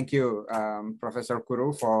 again, thank you, Professor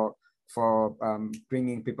Kuru, for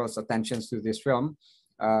bringing people's attention to this film.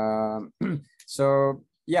 So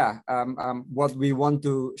yeah, what we want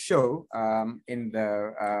to show in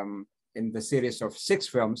the series of 6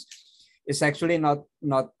 films is actually not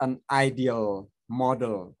an ideal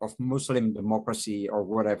model of Muslim democracy or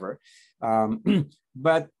whatever,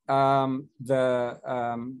 but a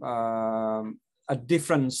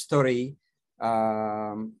different story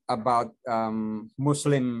about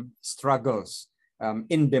Muslim struggles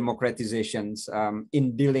in democratizations,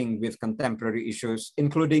 in dealing with contemporary issues,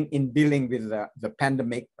 including in dealing with the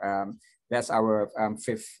pandemic. That's our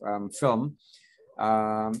 5th film,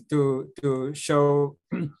 to show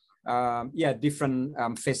different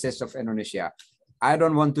faces of Indonesia. I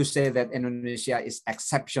don't want to say that Indonesia is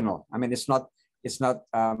exceptional. I mean, it's not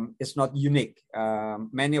unique.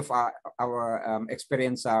 Many of our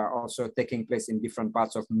experience are also taking place in different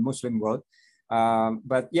parts of the Muslim world.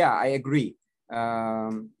 But yeah, I agree.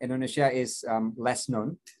 Indonesia is less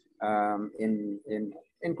known,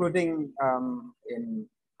 including in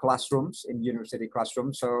classrooms, in university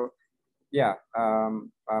classrooms. So yeah,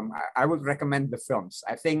 I would recommend the films.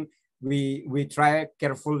 I think we try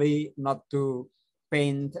carefully not to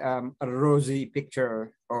paint a rosy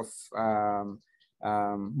picture of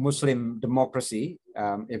Muslim democracy,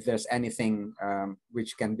 if there's anything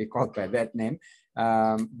which can be called by that name,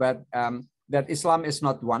 but that Islam is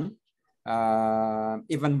not one.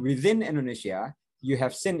 Even within Indonesia, you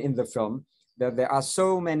have seen in the film that there are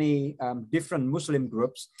so many different Muslim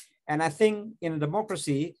groups, and I think in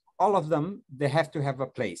democracy, all of them, they have to have a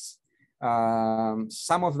place.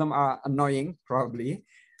 Some of them are annoying, probably,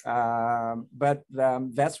 but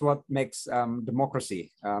that's what makes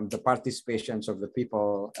democracy, the participations of the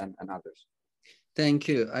people and others. Thank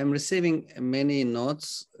you. I'm receiving many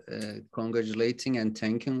notes congratulating and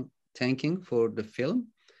thanking for the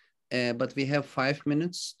film, but we have 5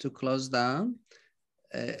 minutes to close down.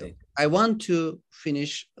 I want to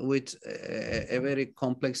finish with a very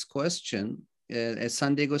complex question. A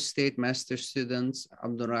San Diego State master student,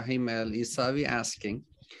 Abdurrahim Al-Isawi, asking,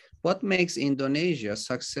 what makes Indonesia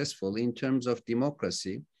successful in terms of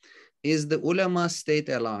democracy? Is the ulama state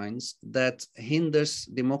alliance that hinders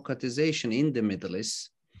democratization in the Middle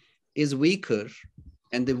East is weaker,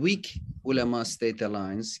 and the weak ulama state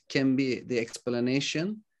alliance can be the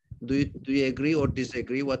explanation? Do you agree or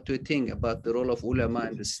disagree? What do you think about the role of ulama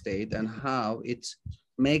in the state and how it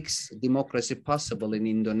makes democracy possible in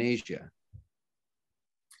Indonesia?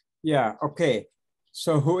 Yeah, okay.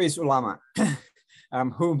 So who is ulama?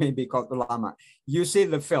 Who may be called ulama? You see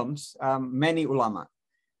the films, many ulama,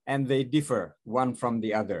 and they differ one from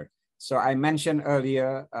the other. So I mentioned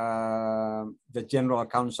earlier the General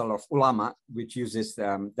Council of Ulama, which uses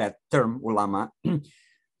that term ulama,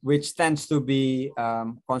 which tends to be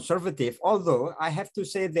conservative, although I have to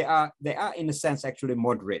say they are in a sense actually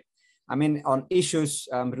moderate. I mean, on issues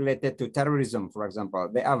related to terrorism, for example,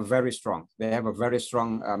 they are very strong. They have a very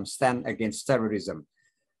strong stand against terrorism.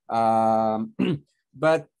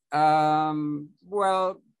 But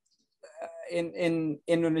well, in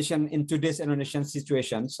today's Indonesian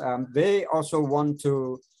situations, they also want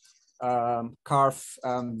to carve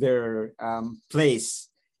their place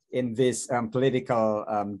in this political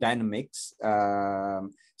dynamics.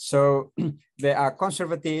 So they are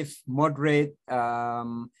conservative, moderate.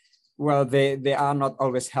 Well, they are not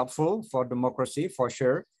always helpful for democracy, for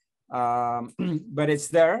sure. But it's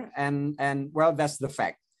there, and well, that's the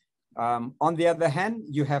fact. On the other hand,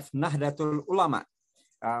 you have Nahdlatul Ulama,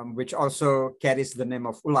 which also carries the name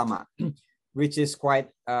of ulama, which is quite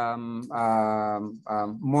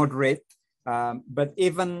moderate. But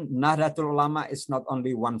even Nahdlatul Ulama is not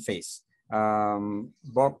only one face.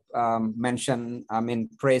 Bob mentioned,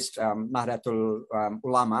 praised Nahdlatul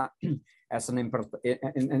Ulama as an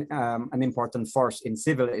important force in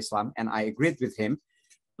civil Islam, and I agreed with him.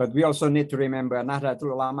 But we also need to remember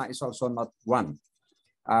Nahdlatul Ulama is also not one.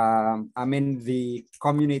 The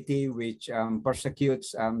community which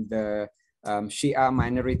persecutes the Shia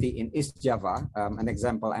minority in East Java, an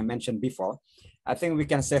example I mentioned before, I think we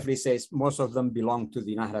can safely say most of them belong to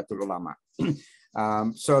the Nahdlatul Ulama.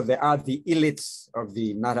 So there are the elites of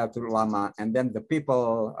the Nahdlatul Ulama, and then the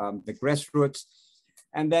people, the grassroots,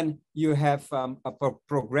 and then you have a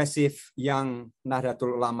progressive young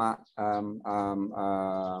Nahdlatul Ulama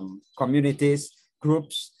communities,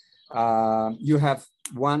 groups. You have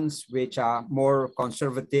ones which are more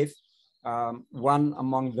conservative. One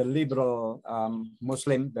among the liberal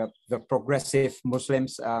Muslim, the progressive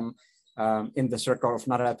Muslims in the circle of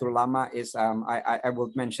Nahdlatul Ulama is, I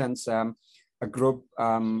would mention a group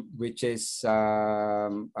which is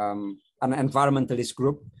an environmentalist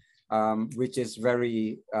group, which is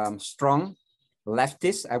very strong,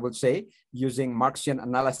 leftist, I would say, using Marxian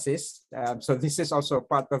analysis. So this is also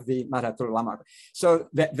part of the Nahdlatul Ulama. So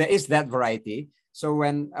there is that variety. So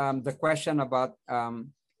when the question about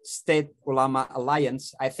state ulama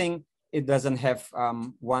alliance, I think it doesn't have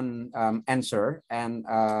one answer. And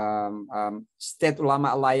state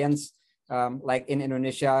ulama alliance, like in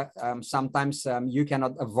Indonesia, sometimes you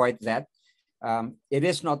cannot avoid that. It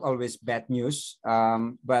is not always bad news,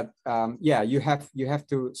 but yeah, you have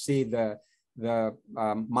to see the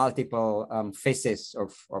multiple faces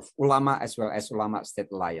of ulama as well as ulama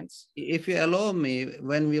state alliance. If you allow me,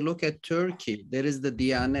 when we look at Turkey, there is the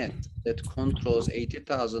Diyanet that controls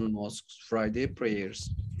 80,000 mosques, Friday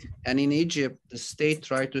prayers. And in Egypt, the state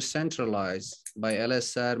tried to centralize by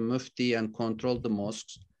LSR, Mufti, and control the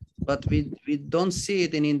mosques. But we don't see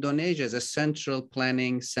it in Indonesia as a central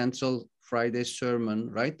planning, central Friday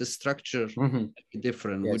sermon, right? The structure is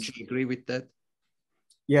different. Yes. Would you agree with that?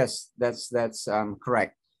 Yes, that's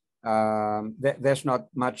correct. There's not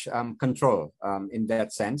much control in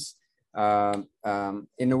that sense.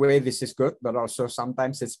 In a way, this is good, but also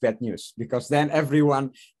sometimes it's bad news, because then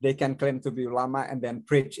everyone, they can claim to be ulama and then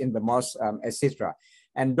preach in the mosque, etc.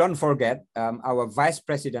 And don't forget, our vice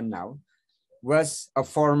president now was a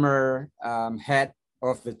former head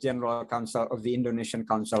of the General Council of the Indonesian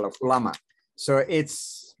Council of Ulama. So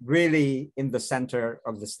it's really in the center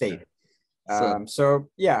of the state. So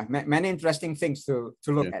yeah, many interesting things to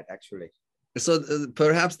look at, actually. So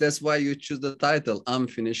perhaps that's why you choose the title,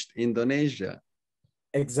 Unfinished Indonesia.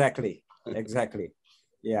 Exactly.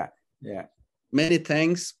 Yeah. Many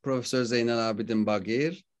thanks, Professor Zainal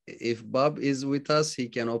Bagir. If Bob is with us, he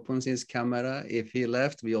can open his camera. If he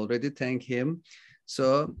left, we already thank him.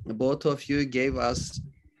 So both of you gave us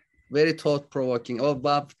very thought-provoking. Oh,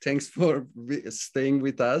 Bob, thanks for staying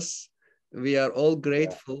with us. We are all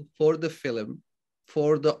grateful for the film,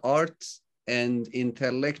 for the art and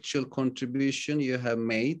intellectual contribution you have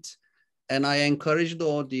made. And I encourage the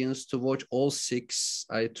audience to watch all 6.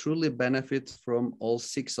 I truly benefit from all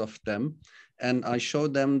 6 of them. And I show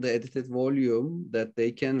them the edited volume that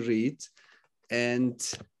they can read. And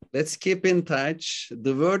let's keep in touch.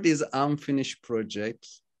 The word is unfinished project.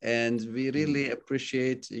 And we really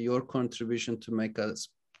appreciate your contribution to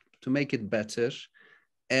make it better.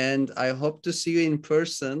 And I hope to see you in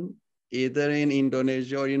person, either in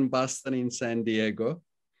Indonesia or in Boston, in San Diego.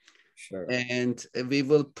 Sure. And we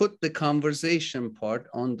will put the conversation part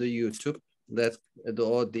on the YouTube that the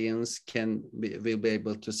audience will be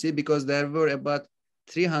able to see, because there were about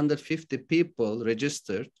 350 people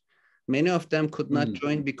registered. Many of them could not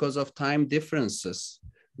join because of time differences,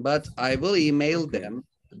 but I will email them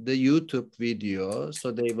the YouTube video so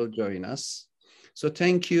they will join us. So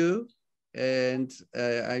thank you. And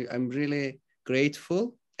I'm really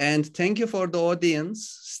grateful. And thank you for the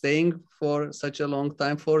audience staying for such a long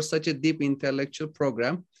time for such a deep intellectual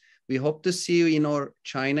program. We hope to see you in our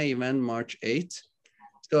China event, March 8th.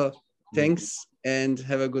 So thanks and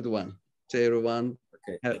have a good one to everyone.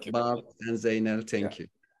 Thank you. Bob and Zainal, thank you.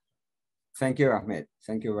 Thank you, Ahmed.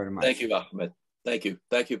 Thank you very much. Thank you, Ahmed. Thank you.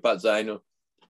 Thank you, Pak Zainal.